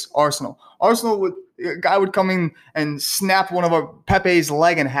hates Arsenal. A guy would come in and snap one of our Pepe's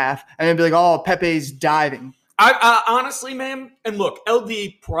leg in half and then be like, oh, Pepe's diving. I honestly, man, and look,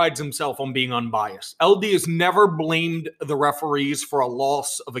 LD prides himself on being unbiased. LD has never blamed the referees for a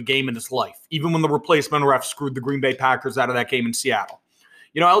loss of a game in his life, even when the replacement ref screwed the Green Bay Packers out of that game in Seattle.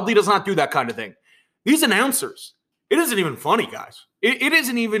 LD does not do that kind of thing. These announcers, it isn't even funny, guys. It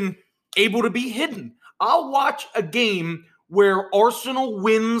isn't even able to be hidden. I'll watch a game where Arsenal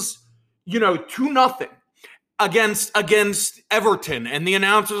wins, 2-0 against Everton, and the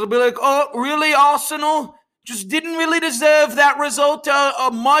announcers will be like, oh, really, Arsenal? Just didn't really deserve that result.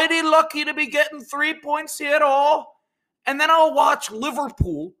 Mighty lucky to be getting 3 points here at all. And then I'll watch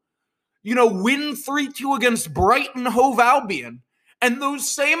Liverpool, win 3-2 against Brighton Hove Albion. And those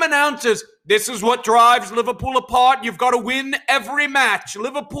same announcers, this is what drives Liverpool apart. You've got to win every match.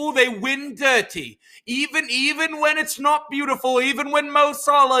 Liverpool, they win dirty. Even when it's not beautiful, even when Mo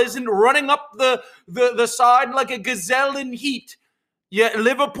Salah isn't running up the side like a gazelle in heat. Yeah,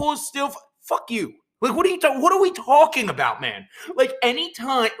 Liverpool's still fuck you. What are we talking about, man?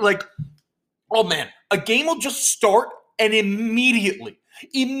 Anytime, oh man, a game will just start and immediately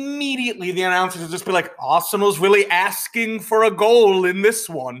the announcers will just be like, Arsenal's really asking for a goal in this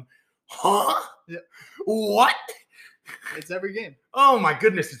one. Huh? Yeah. What? It's every game. Oh my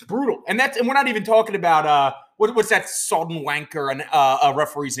goodness, it's brutal. And we're not even talking about what's that sodden wanker and a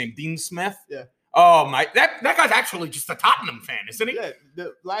referee's name? Dean Smith? Yeah. Oh my, that guy's actually just a Tottenham fan, isn't he? Yeah.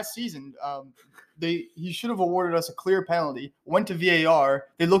 The last season, he should have awarded us a clear penalty. Went to VAR.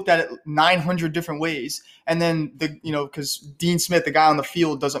 They looked at it 900 different ways, and then because Dean Smith, the guy on the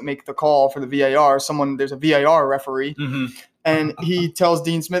field, doesn't make the call for the VAR. There's a VAR referee, and he tells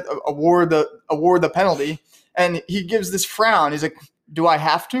Dean Smith award the penalty, and he gives this frown. He's like, "Do I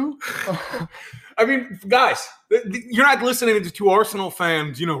have to?" I mean, guys, you're not listening to two Arsenal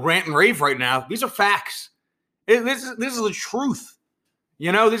fans, rant and rave right now. These are facts. This is the truth.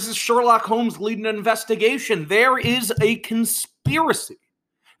 This is Sherlock Holmes leading an investigation. There is a conspiracy.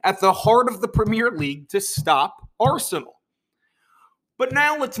 at the heart of the Premier League to stop Arsenal. But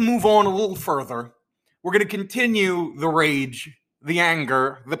now let's move on a little further. We're going to continue the rage, the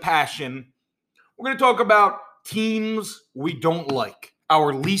anger, the passion. We're going to talk about teams we don't like,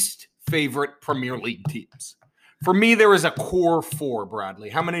 our least favorite Premier League teams. For me, there is a core 4, Bradley.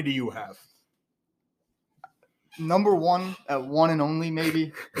 How many do you have? Number 1 at 1 and only,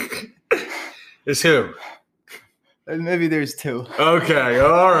 maybe. Is who? Maybe there's 2. Okay,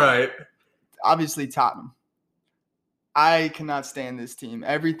 all right. Obviously, Tottenham. I cannot stand this team.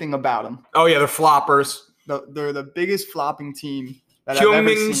 Everything about them. Oh, yeah, they're floppers. They're the biggest flopping team that I've ever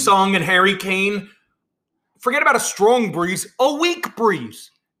Heung-min seen. Son and Harry Kane. Forget about a strong breeze. A weak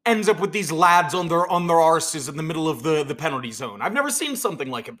breeze ends up with these lads on their arses in the middle of the penalty zone. I've never seen something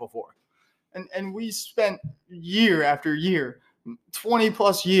like it before. And we spent year after year,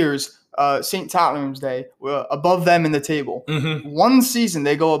 20-plus years, St. Tottenham's Day, above them in the table. Mm-hmm. One season,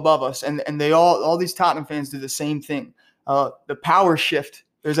 they go above us, and they all these Tottenham fans do the same thing. The power shift.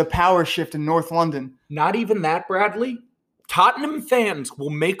 There's a power shift in North London. Not even that, Bradley. Tottenham fans will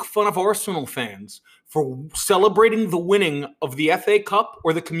make fun of Arsenal fans for celebrating the winning of the FA Cup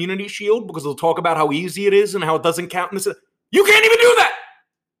or the Community Shield because they'll talk about how easy it is and how it doesn't count. You can't even do that!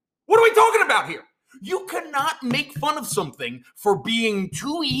 What are we talking about here? You cannot make fun of something for being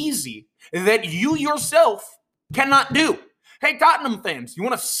too easy that you yourself cannot do. Hey, Tottenham fans, you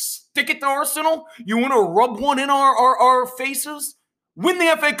want to stick it to Arsenal? You want to rub one in our faces? Win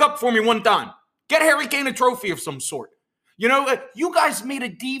the FA Cup for me one time. Get Harry Kane a trophy of some sort. You know, you guys made a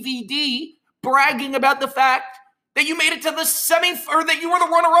DVD bragging about the fact that you made it to the or that you were the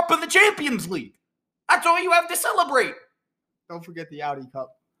runner-up in the Champions League. That's all you have to celebrate. Don't forget the Audi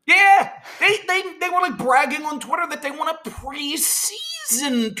Cup. Yeah, they were like bragging on Twitter that they won a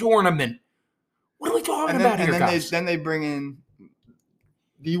preseason tournament. What are we talking about here, guys? Then they bring in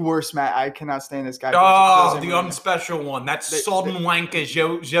the worst Matt. I cannot stand this guy. Oh, the unspecial one. That's Sodden Wanker,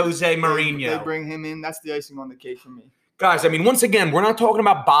 Jose Mourinho. They bring him in. That's the icing on the cake for me. Guys, I mean, once again, we're not talking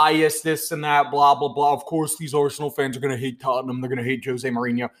about bias, this and that, blah, blah, blah. Of course, these Arsenal fans are going to hate Tottenham. They're going to hate Jose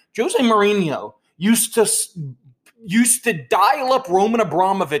Mourinho. Jose Mourinho used to dial up Roman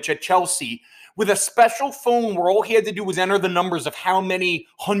Abramovich at Chelsea with a special phone where all he had to do was enter the numbers of how many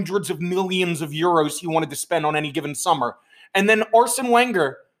hundreds of millions of euros he wanted to spend on any given summer. And then Arsene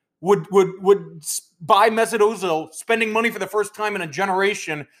Wenger would buy Mesut Ozil, spending money for the first time in a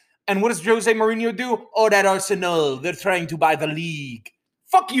generation. And what does Jose Mourinho do? Oh, that Arsenal, they're trying to buy the league.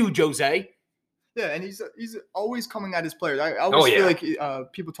 Fuck you, Jose. Yeah, and he's always coming at his players. I always feel like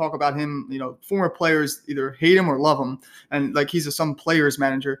people talk about him, former players either hate him or love him, and like he's some players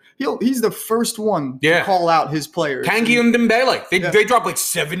manager. He's the first one to call out his players. Tanguy and Dembele. They dropped like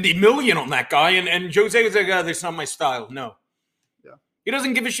 70 million on that guy, and Jose was like, that's not my style. No. Yeah. He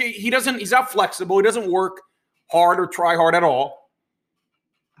doesn't give a shit. He's not flexible. He doesn't work hard or try hard at all.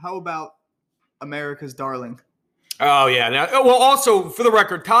 How about America's darling? Oh, yeah. Now, well, also, for the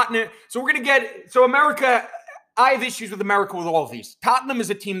record, Tottenham. So we're going to so America, I have issues with America with all of these. Tottenham is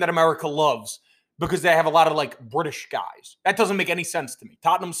a team that America loves because they have a lot of, like, British guys. That doesn't make any sense to me.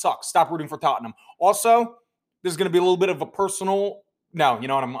 Tottenham sucks. Stop rooting for Tottenham. Also, there's going to be a little bit of a personal. No, you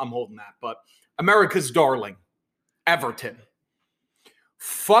know what? I'm holding that. But America's darling, Everton.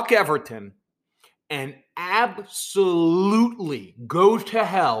 Fuck Everton. And absolutely go to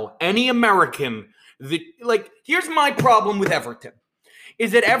hell any American here's my problem with Everton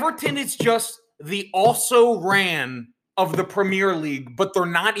is that Everton is just the also ran of the Premier League, but they're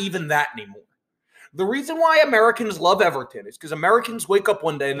not even that anymore. The reason why Americans love Everton is because Americans wake up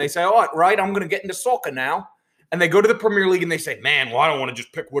one day and they say, all right, I'm going to get into soccer now. And they go to the Premier League and they say, man, well, I don't want to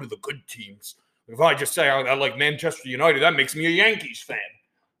just pick one of the good teams. If I just say I like Manchester United, that makes me a Yankees fan.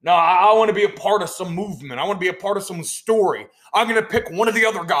 No, I want to be a part of some movement. I want to be a part of some story. I'm going to pick one of the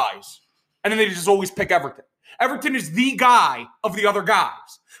other guys. And then they just always pick Everton. Everton is the guy of the other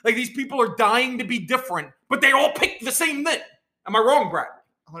guys. Like, these people are dying to be different, but they all pick the same thing. Am I wrong, Brad?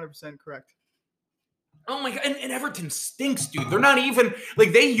 100% correct. Oh, my God. And Everton stinks, dude. They're not even –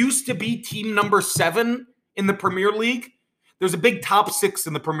 like, they used to be team number 7 in the Premier League. There's a big top 6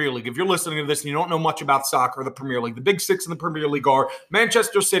 in the Premier League. If you're listening to this and you don't know much about soccer, the Premier League, the big 6 in the Premier League are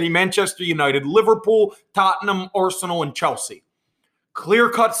Manchester City, Manchester United, Liverpool, Tottenham, Arsenal, and Chelsea.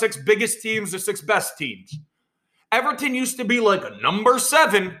 Clear-cut 6 biggest teams, the 6 best teams. Everton used to be like a number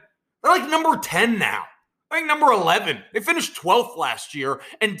 7. They're like number 10 now. I think number 11. They finished 12th last year,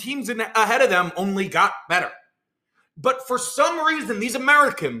 and teams ahead of them only got better. But for some reason, these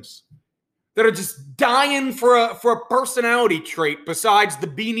Americans that are just dying for a personality trait besides the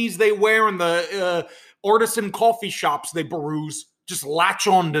beanies they wear and the artisan coffee shops they peruse, just latch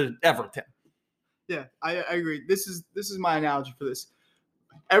on to Everton. Yeah, I agree. This is my analogy for this.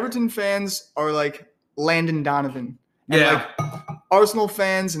 Everton fans are like Landon Donovan. And like Arsenal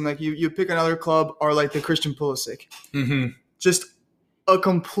fans and like you pick another club are like the Christian Pulisic. Mm-hmm. Just a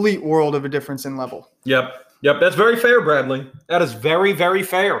complete world of a difference in level. Yep. That's very fair, Bradley. That is very, very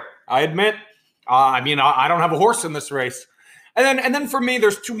fair. I admit. I don't have a horse in this race. And then for me,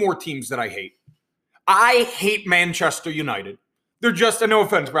 there's two more teams that I hate. I hate Manchester United. They're just, no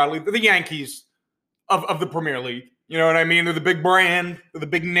offense, Bradley, they're the Yankees of the Premier League. You know what I mean? They're the big brand. They're the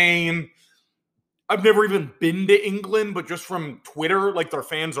big name. I've never even been to England, but just from Twitter, like their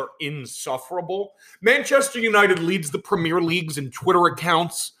fans are insufferable. Manchester United leads the Premier Leagues in Twitter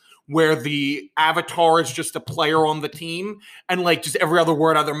accounts where the avatar is just a player on the team. And like just every other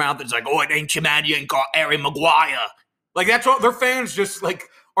word out of their mouth is like, oh, it ain't you mad you ain't got Harry Maguire. Like that's what their fans just like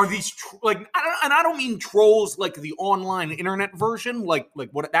are these I don't mean trolls like the online internet version, like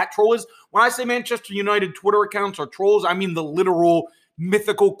what that troll is. When I say Manchester United Twitter accounts are trolls, I mean the literal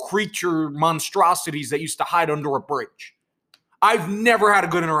mythical creature monstrosities that used to hide under a bridge. I've never had a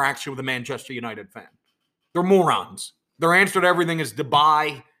good interaction with a Manchester United fan. They're morons. Their answer to everything is to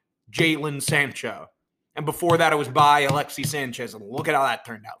buy Jadon Sancho. And before that, it was buy Alexis Sanchez. And look at how that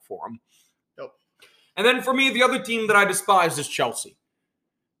turned out for him. Yep. And then for me, the other team that I despise is Chelsea.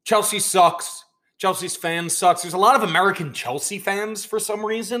 Chelsea sucks. Chelsea's fans sucks. There's a lot of American Chelsea fans for some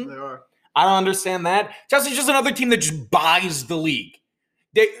reason. There are. I don't understand that. Chelsea's just another team that just buys the league.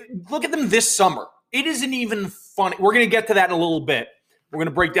 Look at them this summer. It isn't even funny. We're going to get to that in a little bit. We're going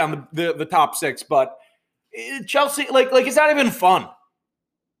to break down the top six. But Chelsea, like it's not even fun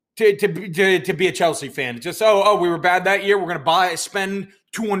to be a Chelsea fan. It's just, we were bad that year. We're going to spend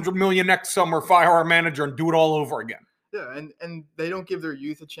 $200 million next summer, fire our manager, and do it all over again. Yeah, and they don't give their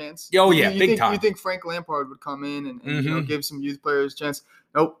youth a chance. Oh, yeah, big time. You think Frank Lampard would come in and give some youth players a chance.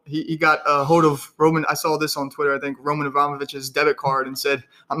 Nope, he got a hold of Roman. I saw this on Twitter. I think Roman Abramovich's debit card and said,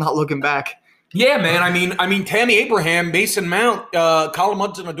 "I'm not looking back." Yeah, man. I mean, Tammy Abraham, Mason Mount, Colin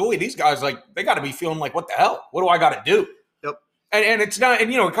Hudson-Odoi, these guys, like, they got to be feeling like, what the hell? What do I got to do? Yep. And it's not, and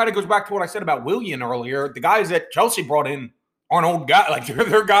it kind of goes back to what I said about Willian earlier. The guys that Chelsea brought in aren't old guys. Like,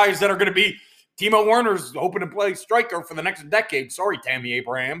 they're guys that are going to be Timo Werner's hoping to play striker for the next decade. Sorry, Tammy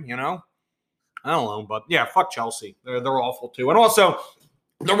Abraham, I don't know, but yeah, fuck Chelsea. They're awful too. And also,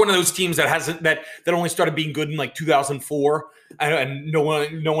 they're one of those teams that only started being good in like 2004, and no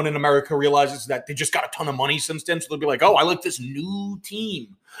one in America realizes that they just got a ton of money since then. So they'll be like, "Oh, I like this new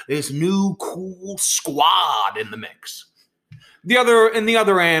team, this new cool squad in the mix." The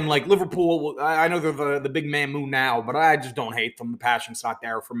other end, like Liverpool, I know they're the big Mamu now, but I just don't hate them. The passion's not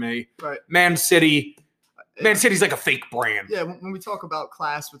there for me. Right. Man City's like a fake brand. Yeah, when we talk about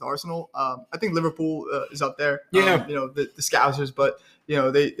class with Arsenal, I think Liverpool is up there. Yeah. The Scousers, but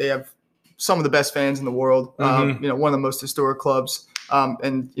they have some of the best fans in the world. One of the most historic clubs.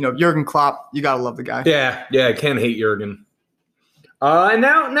 And Jurgen Klopp, you gotta love the guy. Yeah, I can't hate Jurgen. And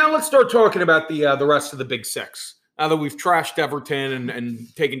now let's start talking about the rest of the Big Six. Now that we've trashed Everton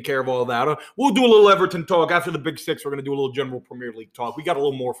and taken care of all that, we'll do a little Everton talk after the Big Six. We're going to do a little general Premier League talk. We got a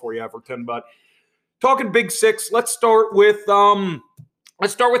little more for you, Everton, but talking Big Six, let's start with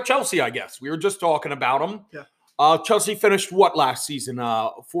Chelsea. I guess we were just talking about them. Yeah. Chelsea finished what last season?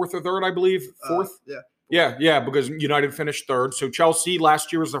 Fourth or third, I believe. Fourth. Yeah, because United finished third. So Chelsea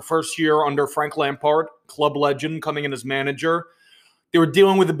last year was their first year under Frank Lampard, club legend, coming in as manager. They were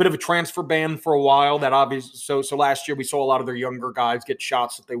dealing with a bit of a transfer ban for a while. That obviously, so last year we saw a lot of their younger guys get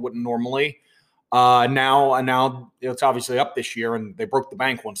shots that they wouldn't normally. Now it's obviously up this year, and they broke the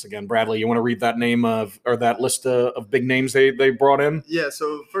bank once again. Bradley, you want to read that name or that list of big names they brought in? Yeah.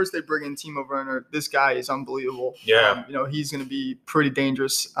 So first they bring in Timo Werner. This guy is unbelievable. Yeah. He's going to be pretty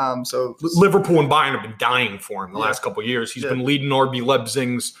dangerous. So Liverpool and Bayern have been dying for him the last couple of years. He's been leading RB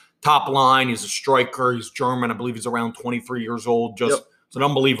Leipzig's top line. He's a striker. He's German. I believe he's around 23 years old. It's an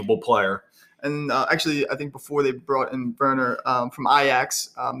unbelievable player. And actually, I think before they brought in Werner from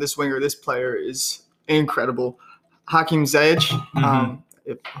Ajax, this player is incredible. Hakim Ziyech.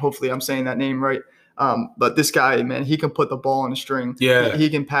 Hopefully I'm saying that name right. But this guy, man, he can put the ball on a string. Yeah.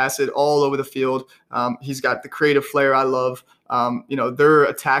 He can pass it all over the field. He's got the creative flair I love. Their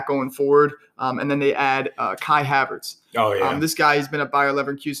attack going forward. And then they add Kai Havertz. Oh, yeah. This guy, he's been at Bayer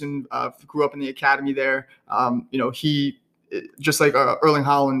Leverkusen, grew up in the academy there. He just like Erling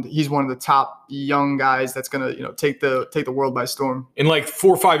Haaland, he's one of the top young guys that's gonna take the world by storm. In like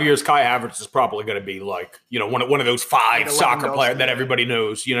 4 or 5 years, Kai Havertz is probably going to be like one of those five soccer players that everybody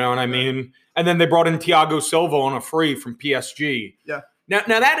knows. You know what I mean? And then they brought in Thiago Silva on a free from PSG. Yeah. Now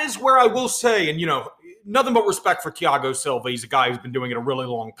that is where I will say, and nothing but respect for Thiago Silva. He's a guy who's been doing it a really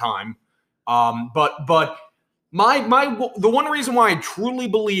long time. But the one reason why I truly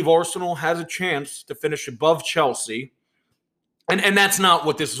believe Arsenal has a chance to finish above Chelsea, and that's not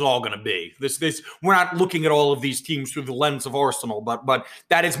what this is all going to be. This we're not looking at all of these teams through the lens of Arsenal, but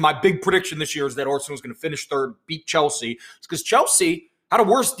that is my big prediction this year, is that Arsenal is going to finish third, beat Chelsea. It's because Chelsea had a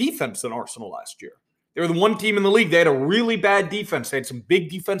worse defense than Arsenal last year. They were the one team in the league. They had a really bad defense. They had some big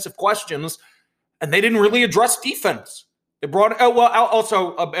defensive questions, and they didn't really address defense. They brought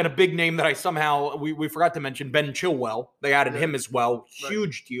also and a big name that I somehow we forgot to mention, Ben Chilwell. They added him as well.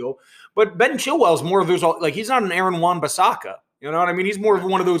 Huge deal. But Ben Chilwell is more of those, like, he's not an Aaron Wan-Bissaka. You know what I mean? He's more of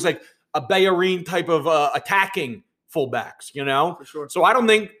one of those, like, a Bellerin type of attacking fullbacks, you know? For sure. So I don't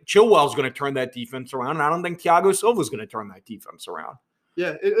think Chilwell's going to turn that defense around, and I don't think Thiago Silva's going to turn that defense around.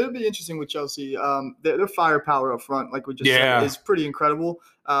 Yeah, it'll be interesting with Chelsea. Their firepower up front, like we just said, is pretty incredible.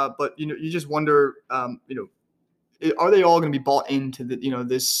 But you just wonder, are they all going to be bought into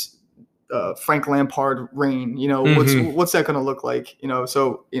this Frank Lampard reign? What's that going to look like?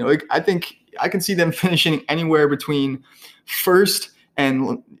 So I think I can see them finishing anywhere between first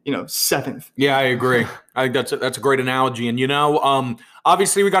and seventh. Yeah, I agree. I think that's a great analogy. And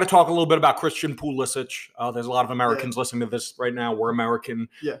obviously we got to talk a little bit about Christian Pulisic. There's a lot of Americans listening to this right now. We're American.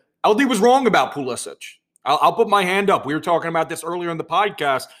 Yeah. LD was wrong about Pulisic. I'll put my hand up. We were talking about this earlier in the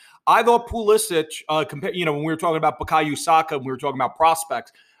podcast. I thought Pulisic, when we were talking about Bukayo Saka, when we were talking about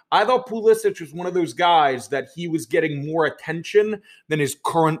prospects, I thought Pulisic was one of those guys that he was getting more attention than his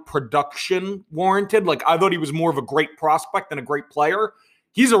current production warranted. Like, I thought he was more of a great prospect than a great player.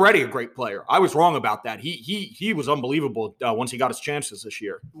 He's already a great player. I was wrong about that. He was unbelievable once he got his chances this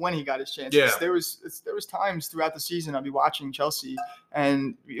year. When he got his chances, there was times throughout the season I'd be watching Chelsea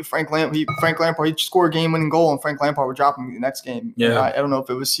and Frank Lampard, he'd score a game-winning goal and Frank Lampard would drop him the next game. Yeah, I don't know if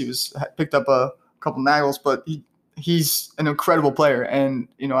it was he was picked up a couple naggles, but he's an incredible player, and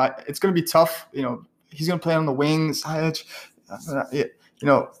it's going to be tough. He's going to play on the wings. I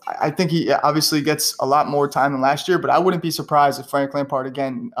think he obviously gets a lot more time than last year, but I wouldn't be surprised if Frank Lampard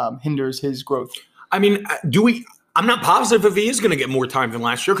again hinders his growth. I mean, I'm not positive if he is going to get more time than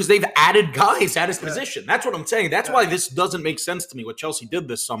last year, because they've added guys at his position. That's what I'm saying. That's why this doesn't make sense to me, what Chelsea did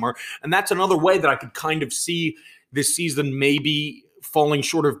this summer. And that's another way that I could kind of see this season maybe falling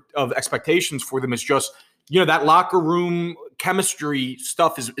short of expectations for them, is just, that locker room chemistry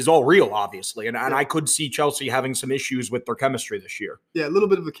stuff is all real, obviously. And I could see Chelsea having some issues with their chemistry this year. Yeah, a little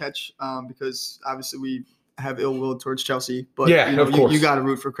bit of a catch because obviously we have ill will towards Chelsea. But, of course. You got to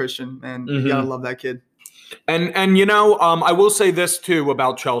root for Christian, and you got to love that kid. And I will say this too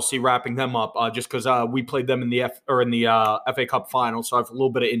about Chelsea, wrapping them up, just because we played them in the FA Cup final, so I have a little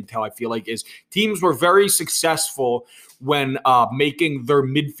bit of intel. I feel like is teams were very successful when making their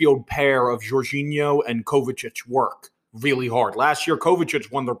midfield pair of Jorginho and Kovacic work really hard. Last year,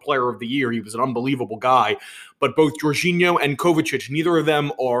 Kovacic won their Player of the Year. He was an unbelievable guy, but both Jorginho and Kovacic, neither of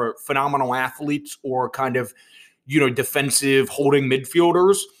them are phenomenal athletes or kind of defensive holding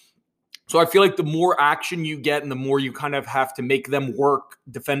midfielders. So I feel like the more action you get and the more you kind of have to make them work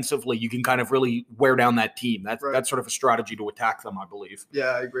defensively, you can kind of really wear down that team. That's sort of a strategy to attack them, I believe. Yeah,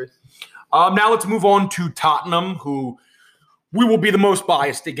 I agree. Now let's move on to Tottenham, who we will be the most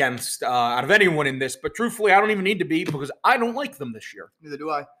biased against out of anyone in this. But truthfully, I don't even need to be, because I don't like them this year. Neither do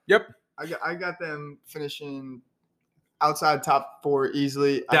I. Yep. I got them finishing outside top four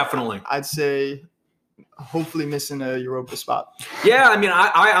easily. Definitely. I'd say hopefully missing a Europa spot. Yeah, I mean,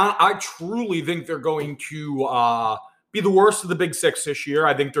 I truly think they're going to be the worst of the big six this year.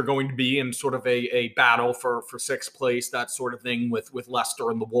 I think they're going to be in sort of a battle for sixth place, that sort of thing with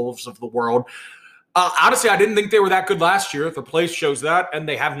Leicester and the Wolves of the world. Honestly, I didn't think they were that good last year. The place shows that, and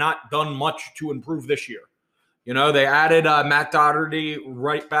they have not done much to improve this year. They added Matt Doherty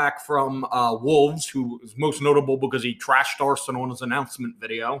right back from Wolves, who is most notable because he trashed Arsenal in his announcement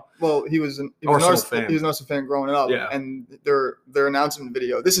video. Well, he was an Arsenal fan growing up, and their announcement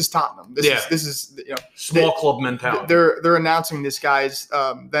video. This is Tottenham. This is small club mentality. They're announcing this guy's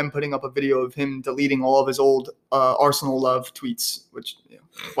them putting up a video of him deleting all of his old Arsenal love tweets, which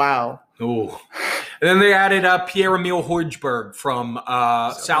wow. Ooh. And then they added Pierre-Emile Højbjerg from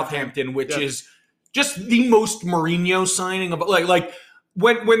Southampton, which is just the most Mourinho signing of like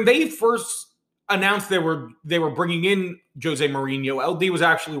when they first announced they were bringing in Jose Mourinho. LD was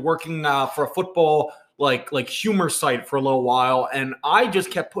actually working for a football like humor site for a little while, and I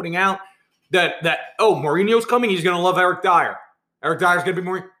just kept putting out that Mourinho's coming. He's gonna love Eric Dyer. Eric Dyer's gonna be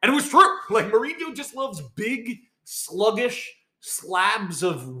Mourinho, and it was true. Like, Mourinho just loves big, sluggish slabs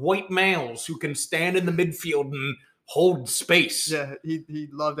of white males who can stand in the midfield and hold space. Yeah, he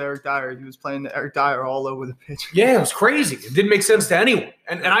loved Eric Dyer. He was playing Eric Dyer all over the pitch. Yeah, it was crazy. It didn't make sense to anyone.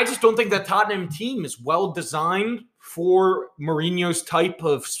 And I just don't think that Tottenham team is well designed for Mourinho's type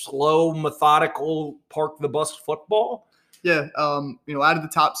of slow, methodical, park the bus football. Yeah, out of the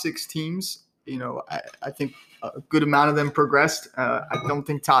top 6 teams, I think a good amount of them progressed. I don't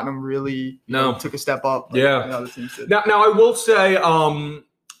think Tottenham really took a step up. Like other teams did. Now I will say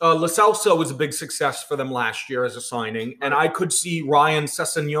Lo Celso was a big success for them last year as a signing, and I could see Ryan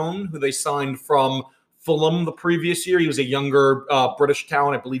Sessegnon, who they signed from Fulham the previous year. He was a younger British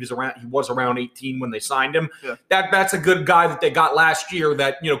talent. I believe he was around 18 when they signed him. Yeah. That's a good guy that they got last year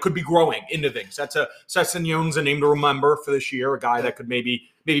that could be growing into things. Sessegnon's a name to remember for this year, a guy that could maybe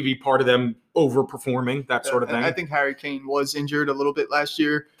be part of them overperforming, that sort of thing. I think Harry Kane was injured a little bit last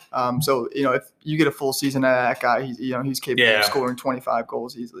year. So if you get a full season out of that guy, he's capable of scoring 25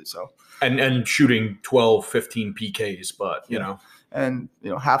 goals easily. So and shooting 12, 15 PKs, but and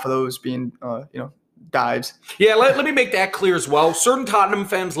half of those being dives. Yeah, let me make that clear as well. Certain Tottenham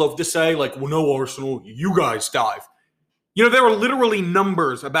fans love to say, like, well, no, Arsenal, you guys dive. There are literally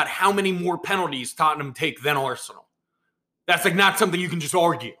numbers about how many more penalties Tottenham take than Arsenal. That's not something you can just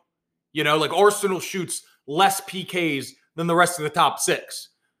argue. Like Arsenal shoots less PKs than the rest of the top 6.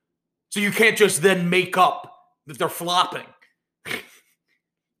 So you can't just then make up that they're flopping.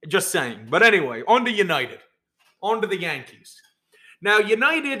 Just saying. But anyway, on to United. On to the Yankees. Now,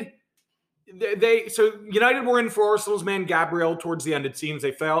 United... United were in for Arsenal's man Gabriel towards the end. It seems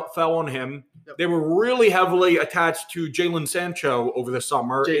they fell on him. Yep. They were really heavily attached to Jadon Sancho over the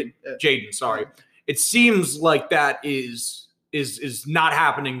summer. Jadon, sorry. It seems like that is not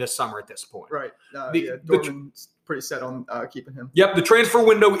happening this summer at this point. Right. Dortmund's pretty set on keeping him. Yep. The transfer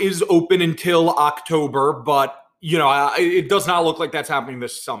window is open until October, but it does not look like that's happening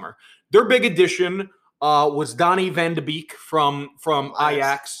this summer. Their big addition was Donny van de Beek from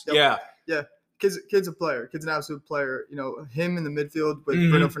Ajax. Yep. Yeah. Yeah, kid's a player. Kid's an absolute player. Him in the midfield with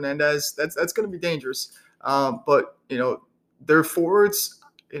Bruno Fernandes, that's going to be dangerous. But their forwards,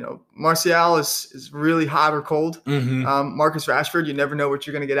 Martial is really hot or cold. Marcus Rashford, you never know what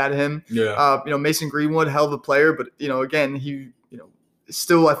you're going to get out of him. Yeah. Mason Greenwood, hell of a player, but again, he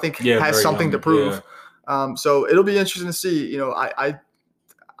still I think has something to prove. Yeah. So it'll be interesting to see. I'd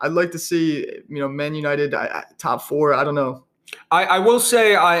like to see Man United top 4. I don't know. I will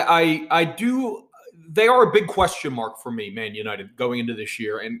say I do. They are a big question mark for me, Man United, going into this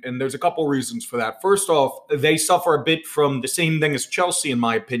year, and there's a couple reasons for that. First off, they suffer a bit from the same thing as Chelsea, in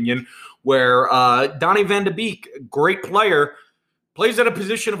my opinion, where Donny van de Beek, great player, plays at a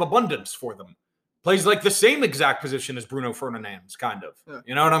position of abundance for them. Plays like the same exact position as Bruno Fernandes, kind of. Yeah.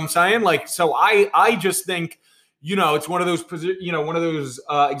 You know what I'm saying? So I just think it's one of those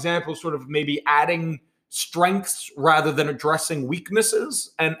examples, sort of maybe adding strengths rather than addressing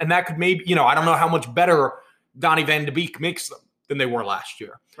weaknesses. And that could maybe, I don't know how much better Donny van de Beek makes them than they were last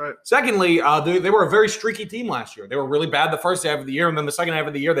year. Right. Secondly, they were a very streaky team last year. They were really bad the first half of the year, and then the second half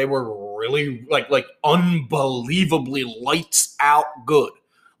of the year, they were really like unbelievably lights out good,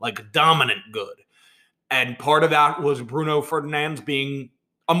 like dominant good. And part of that was Bruno Fernandes being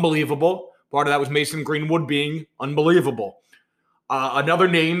unbelievable. Part of that was Mason Greenwood being unbelievable. Another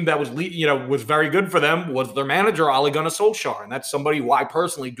name that was very good for them was their manager, Ole Gunnar Solskjaer, and that's somebody who I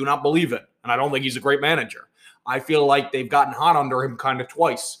personally do not believe in, and I don't think he's a great manager. I feel like they've gotten hot under him kind of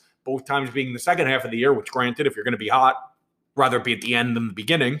twice, both times being the second half of the year, which granted, if you're going to be hot, rather be at the end than the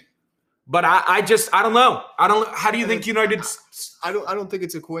beginning. But I don't know. How do you think United? I don't think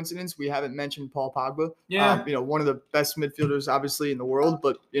it's a coincidence. We haven't mentioned Paul Pogba. Yeah. One of the best midfielders, obviously, in the world.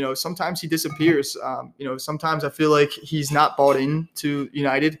 But sometimes he disappears. Sometimes I feel like he's not bought into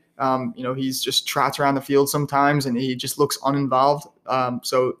United. He's just trots around the field sometimes, and he just looks uninvolved.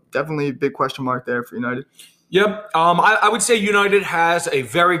 So definitely a big question mark there for United. Yep. I would say United has a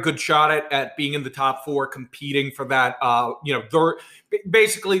very good shot at being in the top 4, competing for that. They're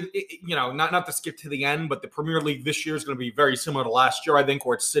basically, not to skip to the end, but the Premier League this year is going to be very similar to last year, I think,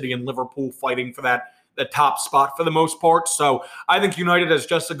 where it's City and Liverpool fighting for the top spot for the most part. So I think United has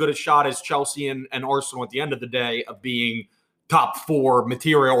just as good a shot as Chelsea and Arsenal at the end of the day of being top 4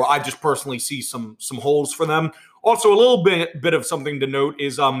 material. I just personally see some holes for them. Also, a little bit of something to note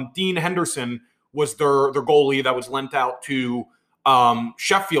is Dean Henderson was their goalie that was lent out to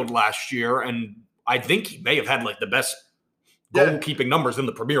Sheffield last year, and I think he may have had the best goalkeeping numbers in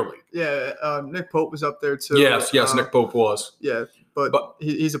the Premier League. Yeah, Nick Pope was up there too. Yes, Nick Pope was. Yeah, but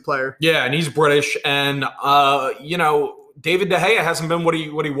he's a player. Yeah, and he's British, and David De Gea hasn't been what he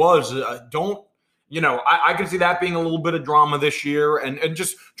was. I can see that being a little bit of drama this year, and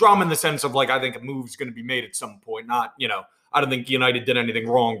just drama in the sense of, like, I think a move's going to be made at some point. Not, I don't think United did anything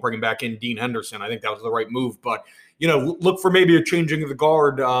wrong bringing back in Dean Henderson. I think that was the right move. But, look for maybe a changing of the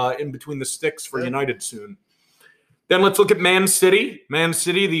guard in between the sticks for United soon. Then let's look at Man City. Man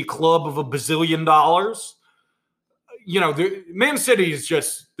City, the club of $1 bazillion. Man City is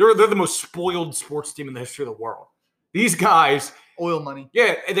just they're the most spoiled sports team in the history of the world. These guys, oil money.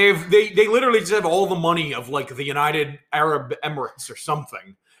 Yeah, they literally just have all the money of, like, the United Arab Emirates or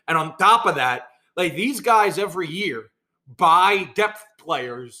something. And on top of that, like, these guys every year buy depth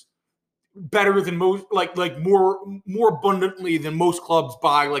players better than most, like more abundantly than most clubs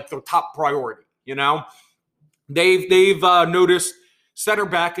buy, like, their top priority. They've noticed center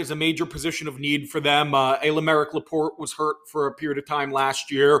back is a major position of need for them. Aymeric Laporte was hurt for a period of time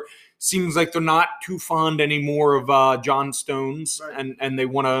last year. Seems like they're not too fond anymore of John Stones, right. and they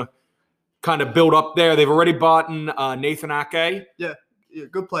want to kind of build up there. They've already bought Nathan Ake. Yeah,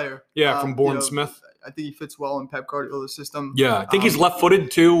 good player. Yeah, from Bournemouth. I think he fits well in Pep Guardiola's system. Yeah, I think he's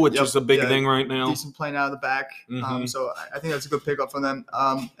left-footed too, which is a big thing right now. Decent playing out of the back. So I think that's a good pickup for them.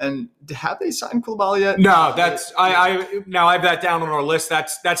 And have they signed Koulibaly yet? No, I have that down on our list.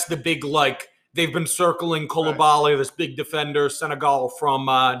 That's the big, like, they've been circling Koulibaly, this big defender, Senegal from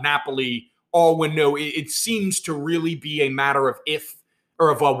Napoli, all window. It seems to really be a matter of if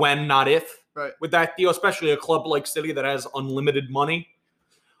or of a when, not if, with that deal, especially a club like City that has unlimited money.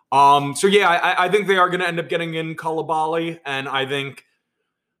 I think they are going to end up getting in Koulibaly, and I think,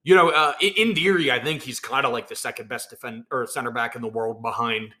 in theory, I think he's kind of like the second best center back in the world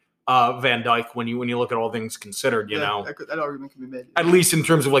behind Van Dijk when you look at all things considered. That argument can be made. At least in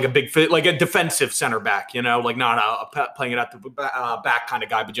terms of, like, a big fit, like a defensive center back. Like not a playing it at the back kind of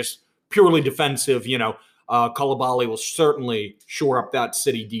guy, but just purely defensive. Koulibaly will certainly shore up that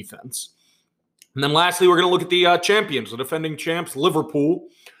City defense. And then lastly, we're going to look at the champions, the defending champs, Liverpool.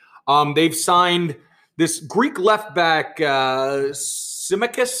 They've signed this Greek left back,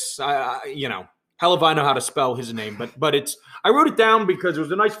 Tsimikas. Hell if I know how to spell his name, but I wrote it down because it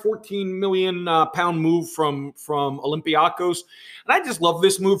was a nice 14 million pound move from Olympiacos, and I just love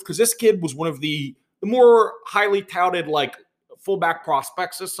this move because this kid was one of the more highly touted, like, fullback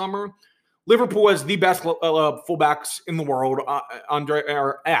prospects this summer. Liverpool has the best fullbacks in the world.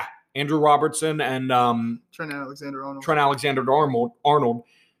 Andrew Robertson and Trent Alexander-Arnold.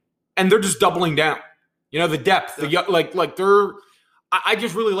 And they're just doubling down. The depth, I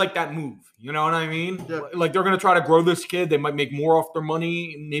just really like that move. You know what I mean? Yeah. Like, they're going to try to grow this kid. They might make more off their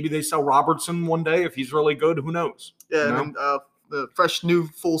money. Maybe they sell Robertson one day if he's really good. Who knows? Yeah, and the fresh new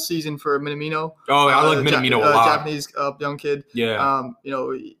full season for Minamino. Oh, I like Minamino a lot. Japanese young kid. Yeah.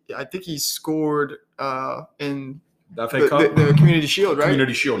 I think he scored in the Community Shield, right?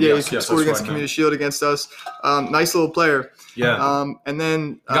 Community Shield, yeah, yes. He scored against the Community Shield against us. Nice little player. Yeah. And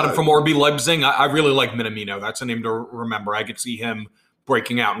then got him from RB Leipzig. I really like Minamino. That's a name to remember. I could see him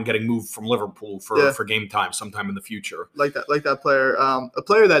breaking out and getting moved from Liverpool for game time sometime in the future. Like that player. A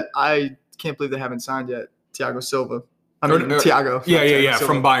player that I can't believe they haven't signed yet, Thiago Silva. Thiago. Yeah.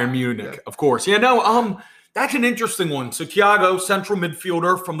 From Bayern Munich, of course. Yeah, no, that's an interesting one. So Thiago, central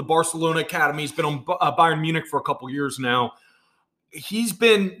midfielder from the Barcelona Academy. He's been on Bayern Munich for a couple years now. He's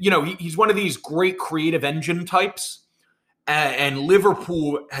been, he's one of these great creative engine types. And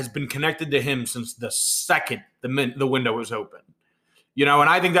Liverpool has been connected to him since the second the window was open. And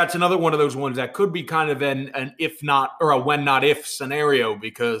I think that's another one of those ones that could be kind of an if not, or a when not if scenario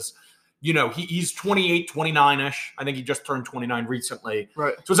because, he's 28, 29-ish. I think he just turned 29 recently.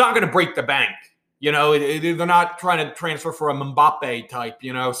 Right. So it's not going to break the bank. They're not trying to transfer for a Mbappe type,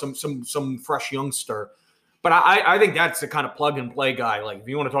 some fresh youngster. But I think that's the kind of plug-and-play guy. Like, if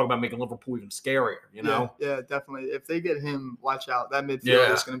you want to talk about making Liverpool even scarier, Yeah, definitely. If they get him, watch out. That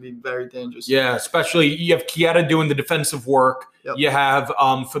midfield is going to be very dangerous. Yeah, especially you have Chiesa doing the defensive work. Yep. You have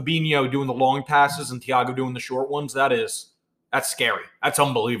Fabinho doing the long passes and Thiago doing the short ones. That's scary. That's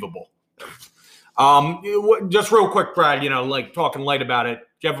unbelievable. Just real quick, Brad, talking light about it.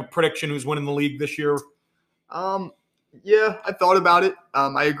 Do you have a prediction who's winning the league this year? Yeah, I thought about it.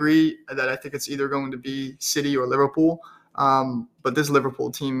 I agree that I think it's either going to be City or Liverpool. But this Liverpool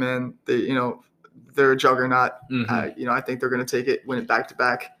team, man, they're a juggernaut. Mm-hmm. I think they're going to take it, win it back to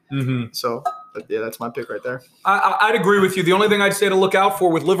back. Mm-hmm. So, that's my pick right there. I'd agree with you. The only thing I'd say to look out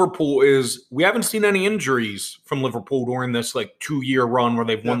for with Liverpool is we haven't seen any injuries from Liverpool during this 2-year run where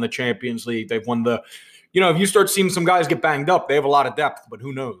they've won the Champions League. They've won the. If you start seeing some guys get banged up, they have a lot of depth, but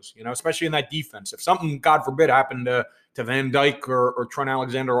who knows? Especially in that defense. If something, God forbid, happened to Van Dijk or Trent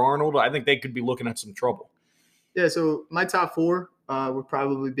Alexander-Arnold, I think they could be looking at some trouble. Yeah, so my top four would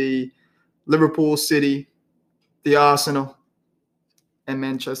probably be Liverpool, City, the Arsenal, and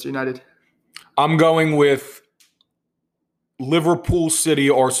Manchester United. I'm going with Liverpool, City,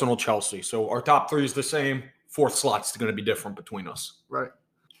 Arsenal, Chelsea. So our top three is the same. Fourth slot's going to be different between us. Right.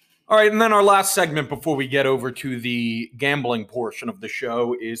 All right, and then our last segment before we get over to the gambling portion of the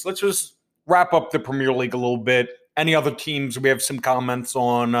show is let's just wrap up the Premier League a little bit. Any other teams we have some comments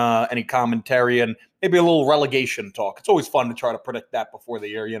on, any commentary, and maybe a little relegation talk. It's always fun to try to predict that before the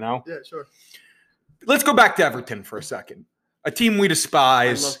year, you know? Yeah, sure. Let's go back to Everton for a second. A team we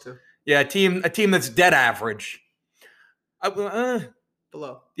despise. I'd love to. Yeah, a team that's dead average.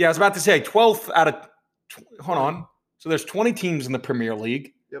 Below. Yeah, I was about to say 12th out of hold on. So there's 20 teams in the Premier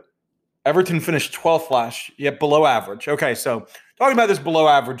League. Yep. Everton finished 12th below average. Okay, so talking about this below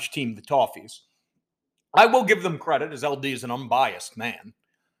average team, the Toffees. I will give them credit, as LD is an unbiased man.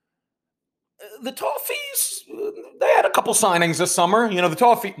 The Toffees, they had a couple signings this summer. You know, the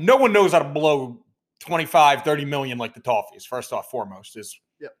Toffees, no one knows how to blow 25, 30 million like the Toffees, first off, foremost, is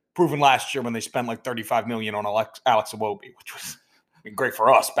proven last year when they spent like 35 million on Alex Iwobi, which was great for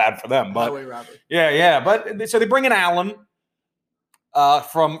us, bad for them. But yeah. But so they bring in Allen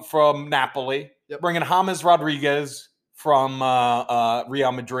from Napoli, bring in James Rodriguez from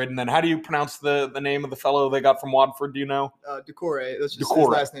Real Madrid, and then how do you pronounce the name of the fellow they got from Watford? Do you know? Decore. That's just his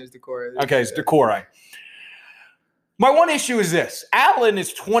last name is Decore. Okay, it's Decore. My one issue is this: Allen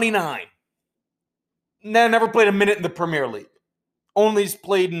is 29. Never played a minute in the Premier League. Only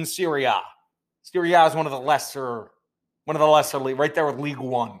played in Serie A. Serie A is one of the lesser league, right there with League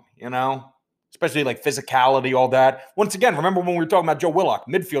One. You know, especially like physicality, all that. Once again, remember when we were talking about Joe Willock?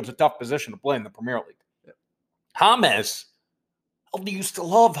 Midfield's a tough position to play in the Premier League. James, I used to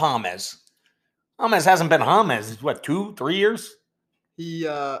love James. James hasn't been James, 2-3 years? He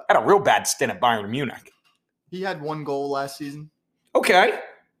had a real bad stint at Bayern Munich. He had one goal last season. Okay.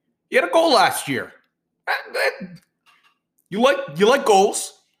 He had a goal last year. You like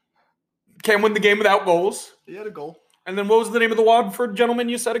goals. Can't win the game without goals. He had a goal. And then what was the name of the Watford gentleman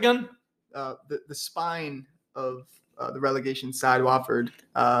you said again? The spine of the relegation side, Watford.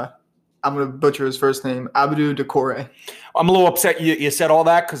 I'm going to butcher his first name, Abdou Decore. I'm a little upset you said all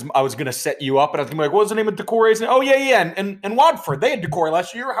that because I was going to set you up and I was going to be like, what was the name of Decore's name? Oh, yeah. And Watford, they had Decore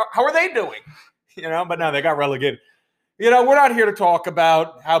last year. How are they doing? You know, but no, they got relegated. You know, we're not here to talk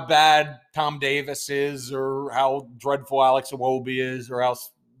about how bad Tom Davis is or how dreadful Alex Iwobi is or how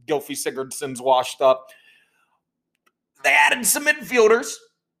Gylfi Sigurdsson's washed up. They added some midfielders.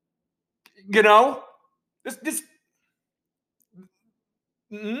 You know,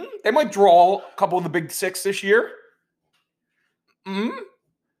 they might draw a couple of the big six this year.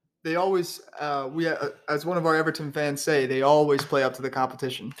 They always, as one of our Everton fans say, they always play up to the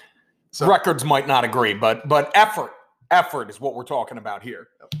competition. So. Records might not agree, but effort is what we're talking about here.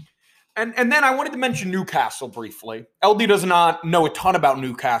 Yep. And then I wanted to mention Newcastle briefly. LD does not know a ton about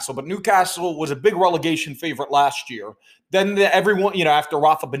Newcastle, but Newcastle was a big relegation favorite last year. Then everyone, you know, after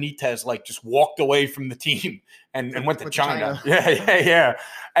Rafa Benitez, just walked away from the team and went to China. Yeah.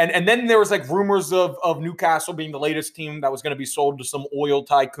 And then there was rumors of Newcastle being the latest team that was going to be sold to some oil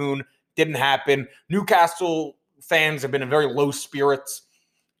tycoon. Didn't happen. Newcastle fans have been in very low spirits.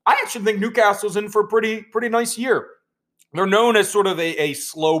 I actually think Newcastle's in for a pretty nice year. They're known as sort of a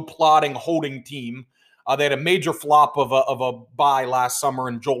slow plodding holding team. They had a major flop of a buy last summer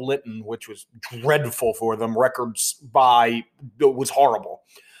in Joel Litton, which was dreadful for them. Records buy was horrible.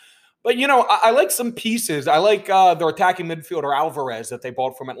 But, you know, I like some pieces. I like their attacking midfielder Alvarez that they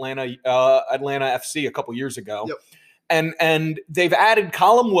bought from Atlanta FC a couple years ago. Yep. And they've added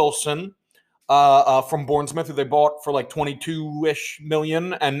Callum Wilson from Bournemouth, who they bought for 22-ish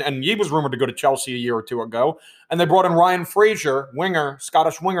million. And he was rumored to go to Chelsea a year or two ago. And they brought in Ryan Fraser,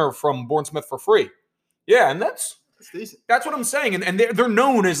 Scottish winger from Bournemouth for free. Yeah, and that's decent. That's what I'm saying. And they're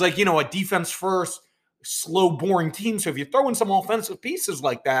known as a defense first, slow, boring team. So if you throw in some offensive pieces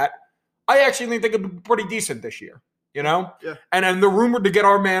like that, I actually think they could be pretty decent this year. You know? Yeah. And they're rumored to get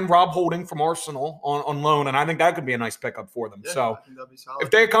our man Rob Holding from Arsenal on loan, and I think that could be a nice pickup for them. Yeah, so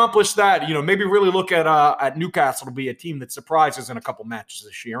if they accomplish that, maybe really look at Newcastle to be a team that surprises in a couple matches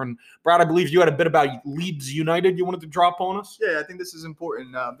this year. And Brad, I believe you had a bit about Leeds United you wanted to drop on us? Yeah, I think this is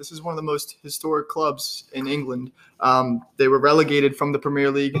important. This is one of the most historic clubs in England. They were relegated from the Premier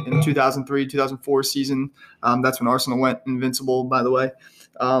League in 2003-2004 season. That's when Arsenal went invincible, by the way.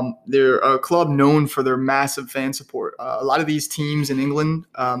 They're a club known for their massive fan support. A lot of these teams in England,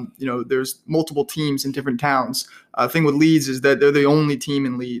 there's multiple teams in different towns. The thing with Leeds is that they're the only team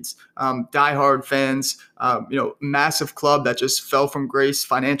in Leeds. Diehard fans, massive club that just fell from grace,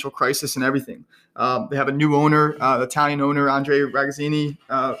 financial crisis and everything. They have a new owner, Italian owner, Andre Ragazzini,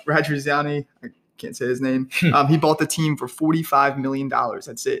 Radrizzani. I can't say his name. He bought the team for $45 million.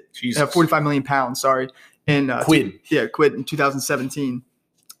 That's it. Jesus. 45 million pounds, sorry. Quid. Quid in 2017.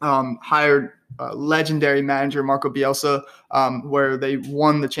 Hired legendary manager Marco Bielsa, where they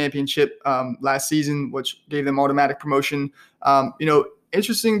won the championship last season, which gave them automatic promotion.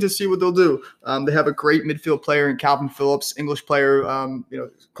 Interesting to see what they'll do. They have a great midfield player in Calvin Phillips, English player,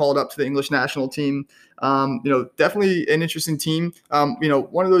 called up to the English national team. Definitely an interesting team.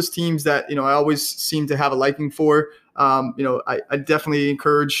 One of those teams that, I always seem to have a liking for. I definitely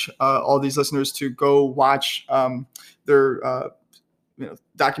encourage all these listeners to go watch their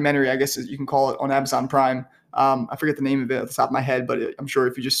documentary, I guess you can call it, on Amazon Prime. I forget the name of it at the top of my head, but I'm sure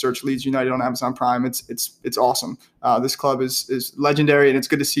if you just search Leeds United on Amazon Prime, it's awesome. This club is legendary, and it's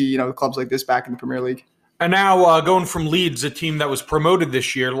good to see clubs like this back in the Premier League. And now going from Leeds, a team that was promoted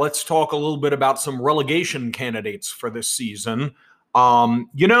this year, let's talk a little bit about some relegation candidates for this season. LD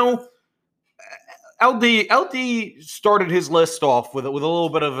started his list off with a little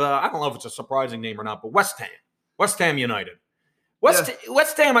bit of I don't know if it's a surprising name or not, but West Ham United.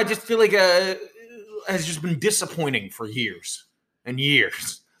 West Ham, I just feel like has just been disappointing for years and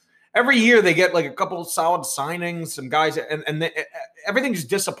years. Every year they get like a couple of solid signings, some guys, and everything just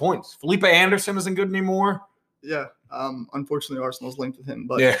disappoints. Felipe Anderson isn't good anymore. Yeah, unfortunately Arsenal's linked with him,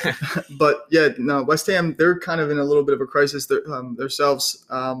 but West Ham, they're kind of in a little bit of a crisis themselves.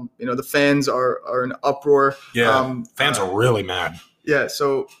 The fans are in uproar. Yeah, fans are really mad. Yeah,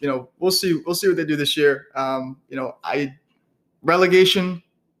 so we'll see what they do this year. Relegation,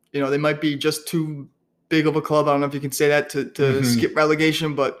 they might be just too big of a club. I don't know if you can say that to skip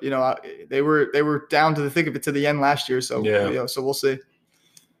relegation, but they were down to the thick of it to the end last year. So so we'll see.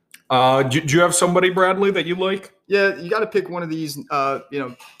 Do you have somebody, Bradley, that you like? Yeah, you got to pick one of these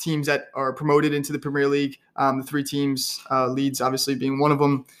teams that are promoted into the Premier League. The three teams, Leeds obviously being one of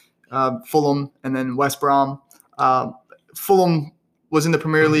them, Fulham, and then West Brom. Fulham was in the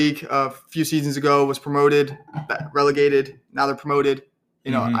Premier League a few seasons ago, was promoted, relegated. Now they're promoted.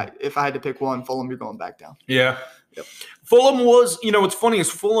 If I had to pick one, Fulham, you're going back down. Yeah. Yep. Fulham was, what's funny is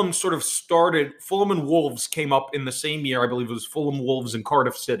Fulham sort of started, Fulham and Wolves came up in the same year. I believe it was Fulham, Wolves, and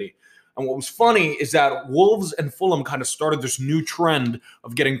Cardiff City. And what was funny is that Wolves and Fulham kind of started this new trend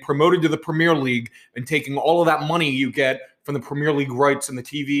of getting promoted to the Premier League and taking all of that money you get from the Premier League rights and the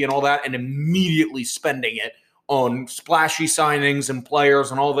TV and all that and immediately spending it on splashy signings and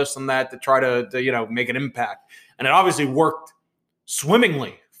players and all this and that to try to make an impact. And it obviously worked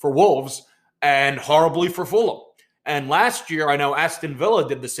swimmingly for Wolves and horribly for Fulham. And last year, I know Aston Villa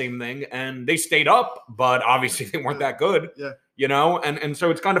did the same thing, and they stayed up, but obviously they weren't that good. Yeah. And so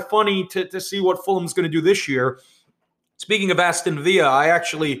it's kind of funny to see what Fulham's going to do this year. Speaking of Aston Villa, I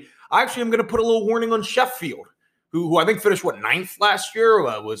actually am going to put a little warning on Sheffield, who I think finished, ninth last year,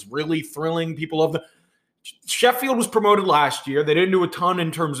 was really thrilling. People love the Sheffield was promoted last year. They didn't do a ton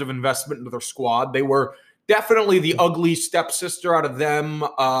in terms of investment into their squad. They were definitely the ugly stepsister out of them,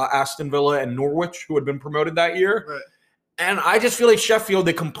 Aston Villa and Norwich, who had been promoted that year. Right. And I just feel like Sheffield,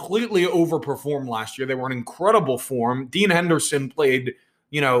 they completely overperformed last year. They were in incredible form. Dean Henderson played,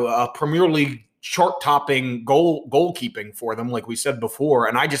 a Premier League chart-topping goalkeeping for them, like we said before.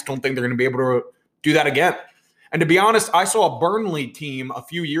 And I just don't think they're going to be able to do that again. And to be honest, I saw a Burnley team a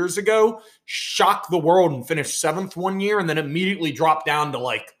few years ago shock the world and finish 7th one year and then immediately drop down to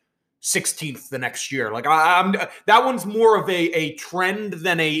 16th the next year. That one's more of a trend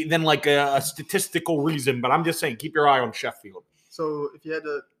than a statistical reason, but I'm just saying keep your eye on Sheffield. So if you had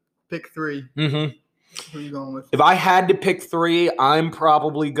to pick three, who are you going with? If I had to pick three, I'm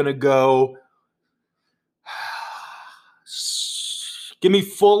probably going to go give me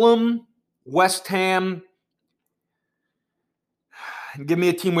Fulham, West Ham, and give me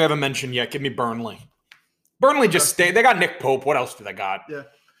a team we haven't mentioned yet. Give me Burnley. Burnley just stayed. They got Nick Pope. What else do they got?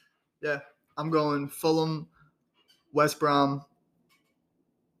 Yeah, I'm going Fulham, West Brom.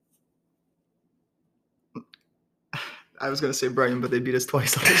 I was going to say Brighton, but they beat us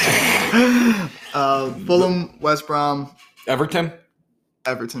twice last year. Fulham, West Brom. Everton?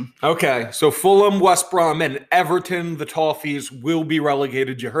 Everton. Okay, so Fulham, West Brom, and Everton, the Toffees, will be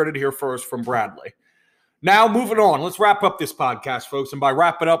relegated. You heard it here first from Bradley. Now, moving on. Let's wrap up this podcast, folks. And by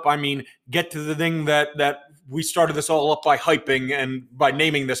wrap it up, I mean get to the thing that we started this all up by hyping and by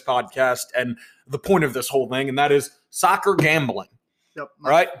naming this podcast and the point of this whole thing, and that is soccer gambling. Yep.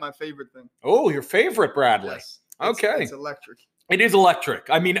 Right? My favorite thing. Oh, your favorite, Bradley. Yes. Okay. It's electric. It is electric.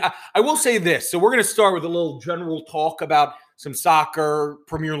 I mean, I will say this. So we're going to start with a little general talk about some soccer,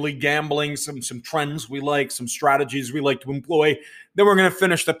 Premier League gambling, some trends we like, some strategies we like to employ. Then we're going to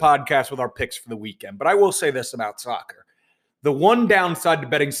finish the podcast with our picks for the weekend. But I will say this about soccer. The one downside to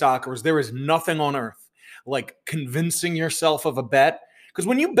betting soccer is there is nothing on earth like convincing yourself of a bet. Because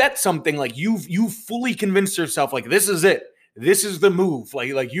when you bet something, like you've fully convinced yourself, like this is it. This is the move.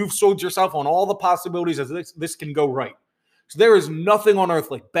 Like you've sold yourself on all the possibilities as this can go right. So there is nothing on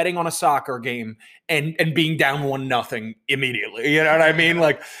earth like betting on a soccer game and being down 1-0 immediately. You know what I mean?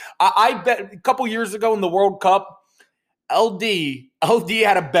 Like I bet a couple years ago in the World Cup, LD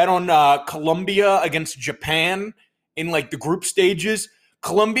had a bet on Colombia against Japan in like the group stages.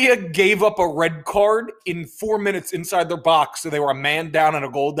 Colombia gave up a red card in 4 minutes inside their box, so they were a man down and a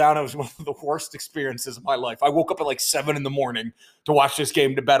goal down. It was one of the worst experiences of my life. I woke up at like 7 a.m. to watch this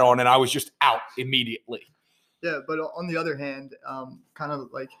game to bet on, and I was just out immediately. Yeah, but on the other hand, kind of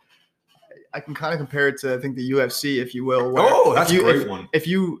like I can kind of compare it to I think the UFC, if you will. That's a great one. If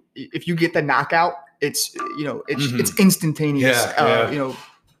you get the knockout, it's it's instantaneous. Yeah.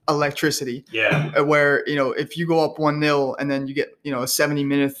 Electricity. Yeah. Where if you go up 1-0 and then you get a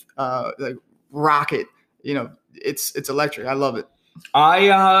 70-minute like rocket, it's electric. I love it.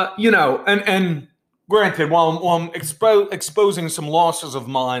 And granted, while I'm exposing some losses of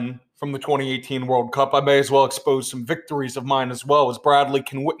mine from the 2018 World Cup, I may as well expose some victories of mine as well, as Bradley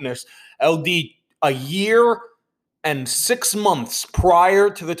can witness. LD, a year and 6 months prior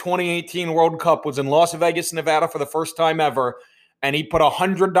to the 2018 World Cup, was in Las Vegas, Nevada for the first time ever, and he put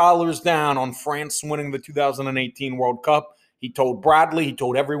 $100 down on France winning the 2018 World Cup. He told Bradley, he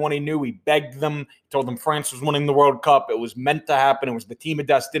told everyone he knew, he begged them, he told them France was winning the World Cup. It was meant to happen. It was the team of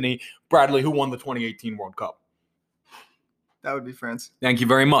destiny. Bradley, who won the 2018 World Cup? That would be France. Thank you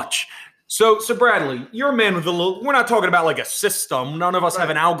very much. So Bradley, you're a man with a little, we're not talking about like a system. None of us have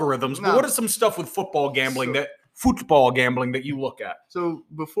an algorithms, but what is some stuff with football gambling that you look at? So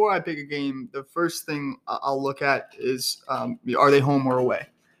before I pick a game, the first thing I'll look at is are they home or away?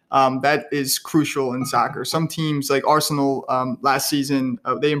 That is crucial in soccer. Some teams like Arsenal last season,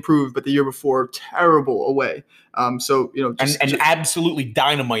 they improved, but the year before, terrible away. And absolutely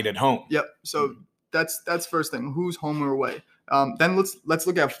dynamite at home. Yep. So that's first thing. Who's home or away? Then let's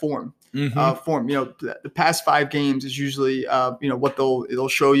look at form. Form. The past 5 games is usually what they'll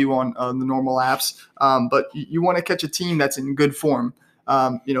show you on the normal apps. But you want to catch a team that's in good form.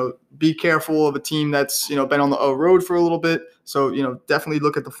 Be careful of a team that's been on the road for a little bit. So definitely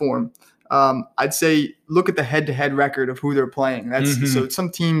look at the form. I'd say look at the head-to-head record of who they're playing. So some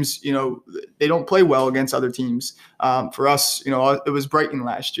teams, they don't play well against other teams. For us, it was Brighton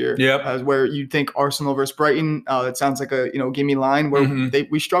last year. Where you'd think Arsenal versus Brighton. It sounds like a gimme line where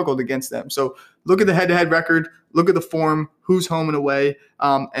we struggled against them. So look at the head-to-head record. Look at the form. Who's home and away.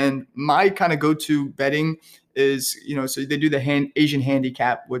 And my kind of go-to betting is so they do the Asian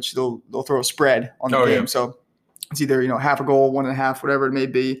handicap, which they'll throw a spread on the game. Yeah. So it's either half a goal, 1.5, whatever it may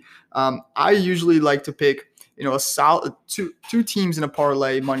be. I usually like to pick a solid two teams in a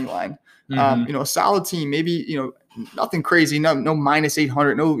parlay money line. A solid team, maybe nothing crazy, no minus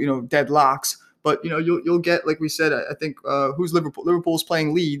 800, no deadlocks. But you'll get, like we said, I think who's Liverpool? Liverpool's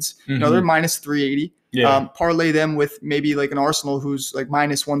playing Leeds. They're minus 380. Yeah. Parlay them with maybe like an Arsenal who's like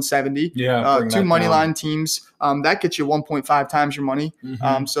minus 170. Yeah. Two money line teams. That gets you 1.5 times your money.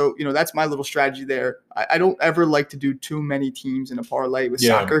 So that's my little strategy there. I don't ever like to do too many teams in a parlay with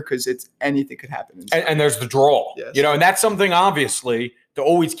soccer because anything could happen. And there's the draw. Yes. And that's something obviously to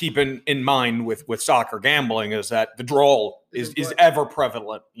always keep in mind with soccer gambling is that the draw is ever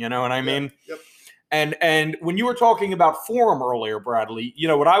prevalent. You know what I mean? Yep. And when you were talking about form earlier, Bradley,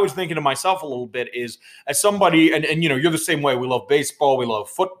 what I was thinking to myself a little bit is as somebody, and you're the same way. We love baseball, we love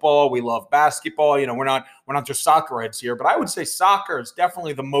football, we love basketball. We're not just soccer heads here, but I would say soccer is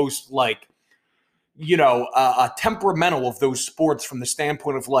definitely the most temperamental of those sports from the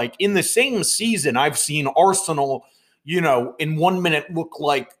standpoint of like in the same season, I've seen Arsenal, in 1 minute look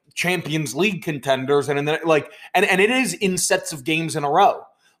like Champions League contenders, and then and it is in sets of games in a row.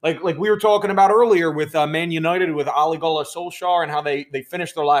 Like we were talking about earlier with Man United, with Ole Gunnar Solskjaer and how they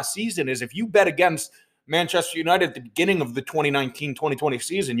finished their last season is if you bet against Manchester United at the beginning of the 2019-2020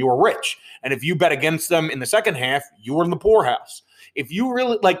 season, you were rich. And if you bet against them in the second half, you were in the poorhouse. If you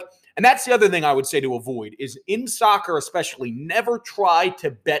really and that's the other thing I would say to avoid is in soccer especially, never try to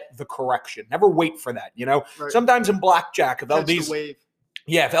bet the correction. Never wait for that, Right. Sometimes in blackjack,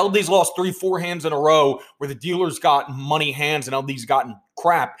 if LD's lost 3-4 hands in a row where the dealer's got money hands and LD's gotten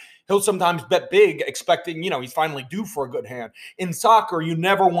crap, he'll sometimes bet big, expecting, he's finally due for a good hand. In soccer, you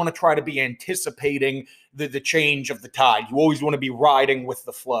never want to try to be anticipating the change of the tide. You always want to be riding with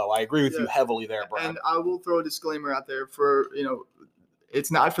the flow. I agree with you heavily there, Brad. And I will throw a disclaimer out there for,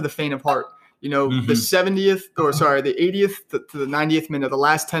 it's not for the faint of heart. The 80th to the 90th minute, the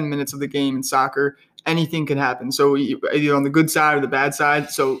last 10 minutes of the game in soccer, anything can happen. So either on the good side or the bad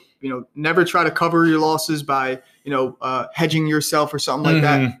side. So, never try to cover your losses by, hedging yourself or something like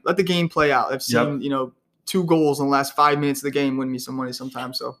that. Let the game play out. I've seen, 2 goals in the last 5 minutes of the game win me some money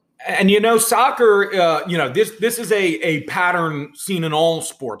sometimes. So. And, soccer, this is a pattern seen in all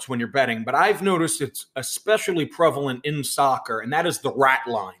sports when you're betting, but I've noticed it's especially prevalent in soccer, and that is the rat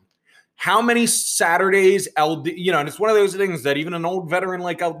line. How many Saturdays LD, and it's one of those things that even an old veteran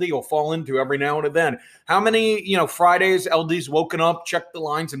like LD will fall into every now and then. How many, Fridays LD's woken up, checked the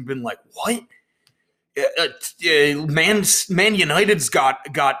lines, and been like, what? Man United's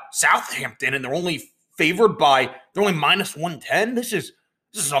got Southampton, and they're only favored by, they're only minus 110? This is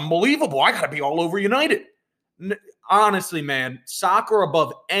unbelievable. I got to be all over United. Honestly, man, soccer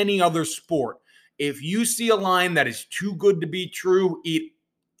above any other sport. If you see a line that is too good to be true,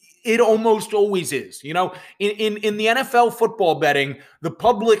 it almost always is. In the NFL football betting, the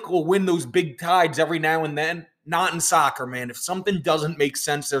public will win those big tides every now and then. Not in soccer, man. If something doesn't make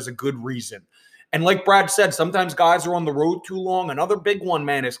sense, there's a good reason. And like Brad said, sometimes guys are on the road too long. Another big one,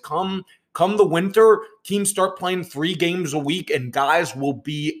 man, is come the winter, teams start playing 3 games a week, and guys will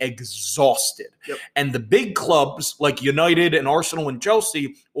be exhausted. Yep. And the big clubs like United and Arsenal and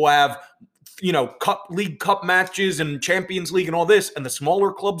Chelsea will have, League Cup matches and Champions League and all this, and the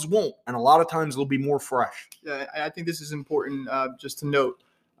smaller clubs won't. And a lot of times they'll be more fresh. Yeah, I think this is important just to note.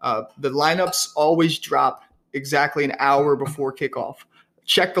 The lineups always drop exactly an hour before kickoff.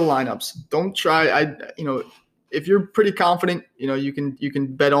 Check the lineups. Don't try. If you're pretty confident, you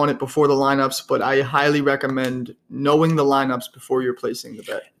can bet on it before the lineups, but I highly recommend knowing the lineups before you're placing the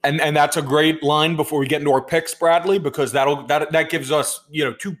bet. And that's a great line before we get into our picks, Bradley, because that gives us,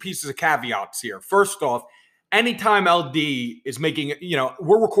 2 pieces of caveats here. First off, anytime LD is making,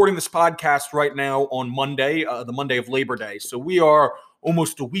 we're recording this podcast right now on Monday, the Monday of Labor Day. So we are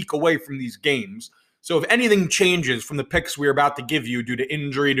almost a week away from these games. So if anything changes from the picks we're about to give you due to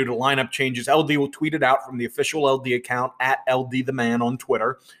injury, due to lineup changes, LD will tweet it out from the official LD account at LD the Man on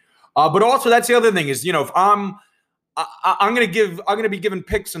Twitter. But also that's the other thing is, if I'm going to be giving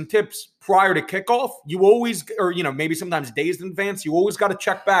picks and tips prior to kickoff, you always, or maybe sometimes days in advance, you always got to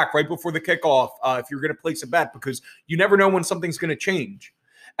check back right before the kickoff if you're going to place a bet, because you never know when something's going to change.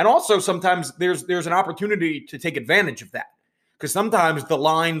 And also sometimes there's an opportunity to take advantage of that. Because sometimes the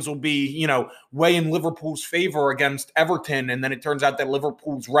lines will be, way in Liverpool's favor against Everton, and then it turns out that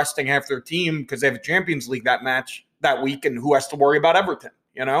Liverpool's resting half their team because they have a Champions League that week, and who has to worry about Everton,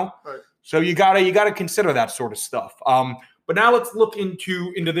 Right. So you gotta consider that sort of stuff. But now let's look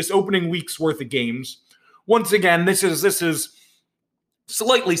into this opening week's worth of games. Once again, this is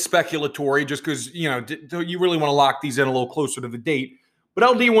slightly speculatory, just because you really want to lock these in a little closer to the date. But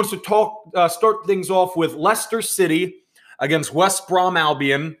LD wants to start things off with Leicester City against West Brom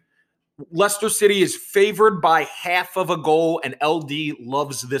Albion. Leicester City is favored by half of a goal, and LD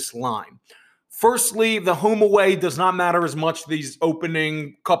loves this line. Firstly, the home away does not matter as much these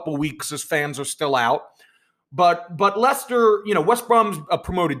opening couple weeks as fans are still out. But Leicester, West Brom's a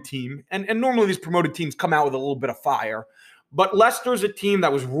promoted team, and normally these promoted teams come out with a little bit of fire. But Leicester's a team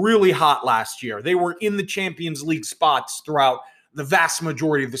that was really hot last year. They were in the Champions League spots throughout the vast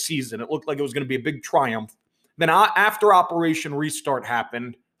majority of the season. It looked like it was going to be a big triumph. Then after Operation Restart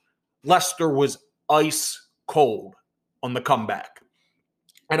happened, Leicester was ice cold on the comeback.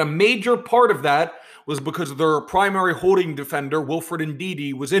 And a major part of that was because their primary holding defender, Wilfred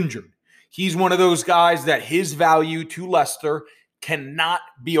Ndidi, was injured. He's one of those guys that his value to Leicester cannot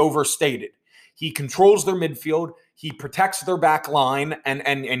be overstated. He controls their midfield, he protects their back line,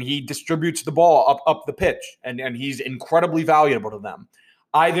 and he distributes the ball up the pitch. And he's incredibly valuable to them.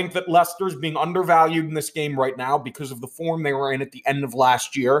 I think that Leicester's being undervalued in this game right now because of the form they were in at the end of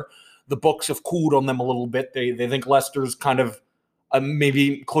last year. The books have cooled on them a little bit. They think Leicester's kind of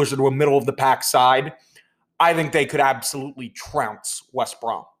maybe closer to a middle-of-the-pack side. I think they could absolutely trounce West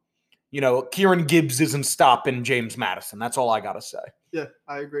Brom. Kieran Gibbs isn't stopping James Maddison. That's all I got to say. Yeah,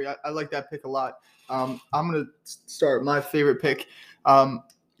 I agree. I like that pick a lot. I'm going to start my favorite pick.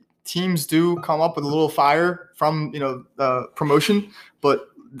 Teams do come up with a little fire from, promotion. But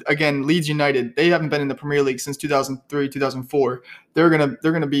again, Leeds United, they haven't been in the Premier League since 2003, 2004. They're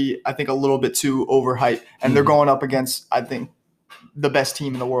gonna be, I think, a little bit too overhyped, and they're going up against, I think, the best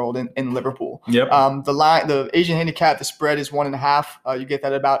team in the world in Liverpool. Yep. The Asian handicap, the spread is 1.5. You get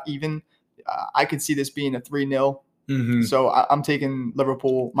that about even. I could see this being a 3-0. So I'm taking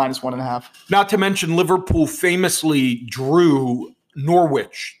Liverpool minus 1.5. Not to mention Liverpool famously drew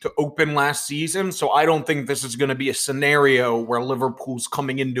Norwich to open last season. So I don't think this is going to be a scenario where Liverpool's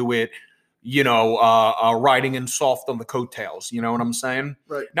coming into it, riding in soft on the coattails. You know what I'm saying?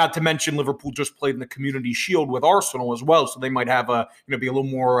 Right. Not to mention Liverpool just played in the Community Shield with Arsenal as well. So they might have be a little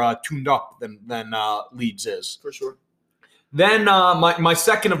more tuned up than Leeds is. For sure. Then my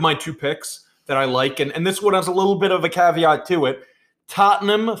second of my 2 picks that I like, and this one has a little bit of a caveat to it.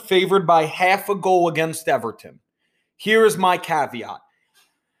 Tottenham favored by half a goal against Everton. Here is my caveat.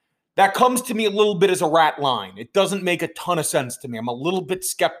 That comes to me a little bit as a rat line. It doesn't make a ton of sense to me. I'm a little bit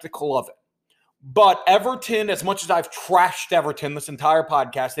skeptical of it. But Everton, as much as I've trashed Everton this entire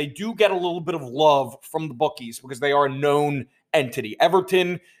podcast, they do get a little bit of love from the bookies because they are a known entity.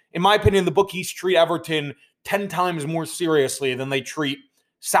 Everton, in my opinion, the bookies treat Everton 10 times more seriously than they treat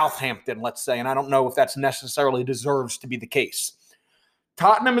Southampton, let's say, and I don't know if that's necessarily deserves to be the case.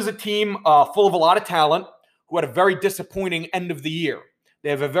 Tottenham is a team full of a lot of talent who had a very disappointing end of the year.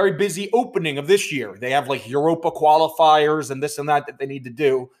 They have a very busy opening of this year. They have like Europa qualifiers and this and that they need to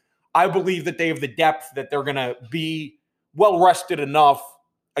do. I believe that they have the depth that they're going to be well rested enough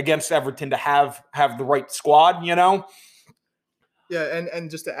against Everton to have the right squad, Yeah, and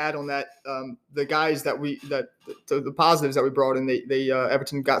just to add on that, the guys the positives that we brought in, they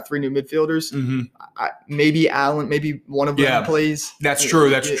Everton got 3 new midfielders. Maybe Allen, maybe one of them plays. That's true.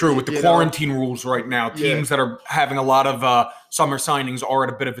 That's true. With the quarantine rules right now, teams that are having a lot of summer signings are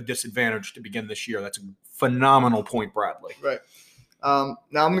at a bit of a disadvantage to begin this year. That's a phenomenal point, Bradley. Right. Now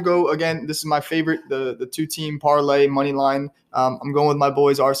I'm gonna go again. This is my favorite, the 2-team parlay money line. I'm going with my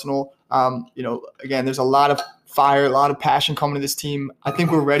boys Arsenal. Again, there's a lot of fire, a lot of passion coming to this team. I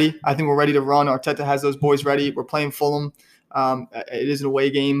think we're ready. I think we're ready to run. Arteta has those boys ready. We're playing Fulham. It is an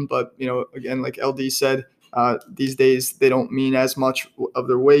away game, but again, like LD said, these days they don't mean as much of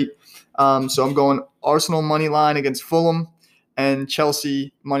their weight. So I'm going Arsenal money line against Fulham and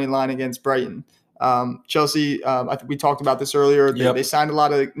Chelsea money line against Brighton. Chelsea, I think we talked about this earlier. They signed a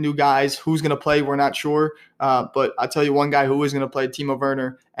lot of new guys. Who's going to play, we're not sure. But I'll tell you one guy who is going to play, Timo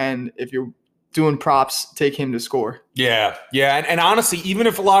Werner. And if you're doing props, take him to score. Yeah. And honestly, even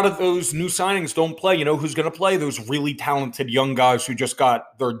if a lot of those new signings don't play, who's going to play? Those really talented young guys who just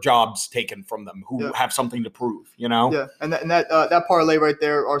got their jobs taken from them, who have something to prove, Yeah, and that parlay right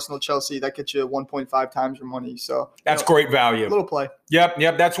there, Arsenal-Chelsea, that gets you 1.5 times your money. So that's great value. A little play. Yep.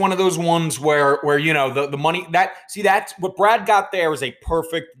 That's one of those ones where the money that's what Brad got there is a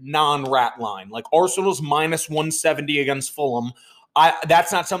perfect non-rat line. Like Arsenal's minus 170 against Fulham.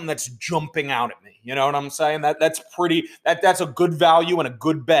 That's not something that's jumping out at me. You know what I'm saying? That's a good value and a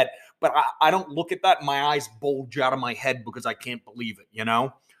good bet. But I don't look at that and my eyes bulge out of my head because I can't believe it.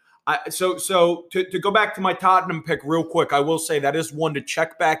 So to go back to my Tottenham pick real quick, I will say that is one to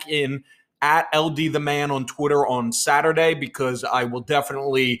check back in at LD the Man on Twitter on Saturday, because I will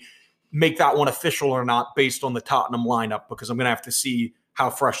definitely make that one official or not based on the Tottenham lineup, because I'm going to have to see how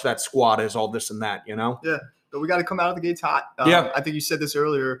fresh that squad is, all this and that, Yeah. But we got to come out of the gates hot. I think you said this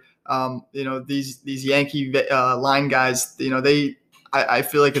earlier. These Yankee line guys, I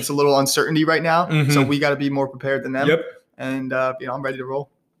feel like it's a little uncertainty right now. So we got to be more prepared than them. Yep. And, I'm ready to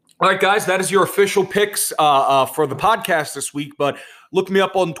roll. All right, guys, that is your official picks for the podcast this week. But look me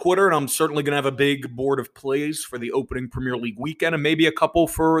up on Twitter, and I'm certainly going to have a big board of plays for the opening Premier League weekend and maybe a couple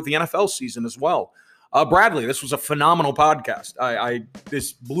for the NFL season as well. Bradley, this was a phenomenal podcast.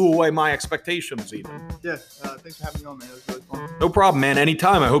 This blew away my expectations even. Yeah, thanks for having me on, man. It was really fun. No problem, man.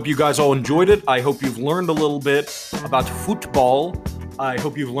 Anytime. I hope you guys all enjoyed it. I hope you've learned a little bit about football. I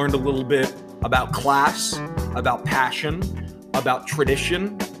hope you've learned a little bit about class, about passion, about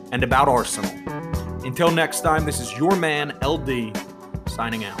tradition, and about Arsenal. Until next time, this is your man, LD,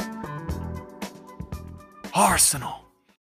 signing out. Arsenal.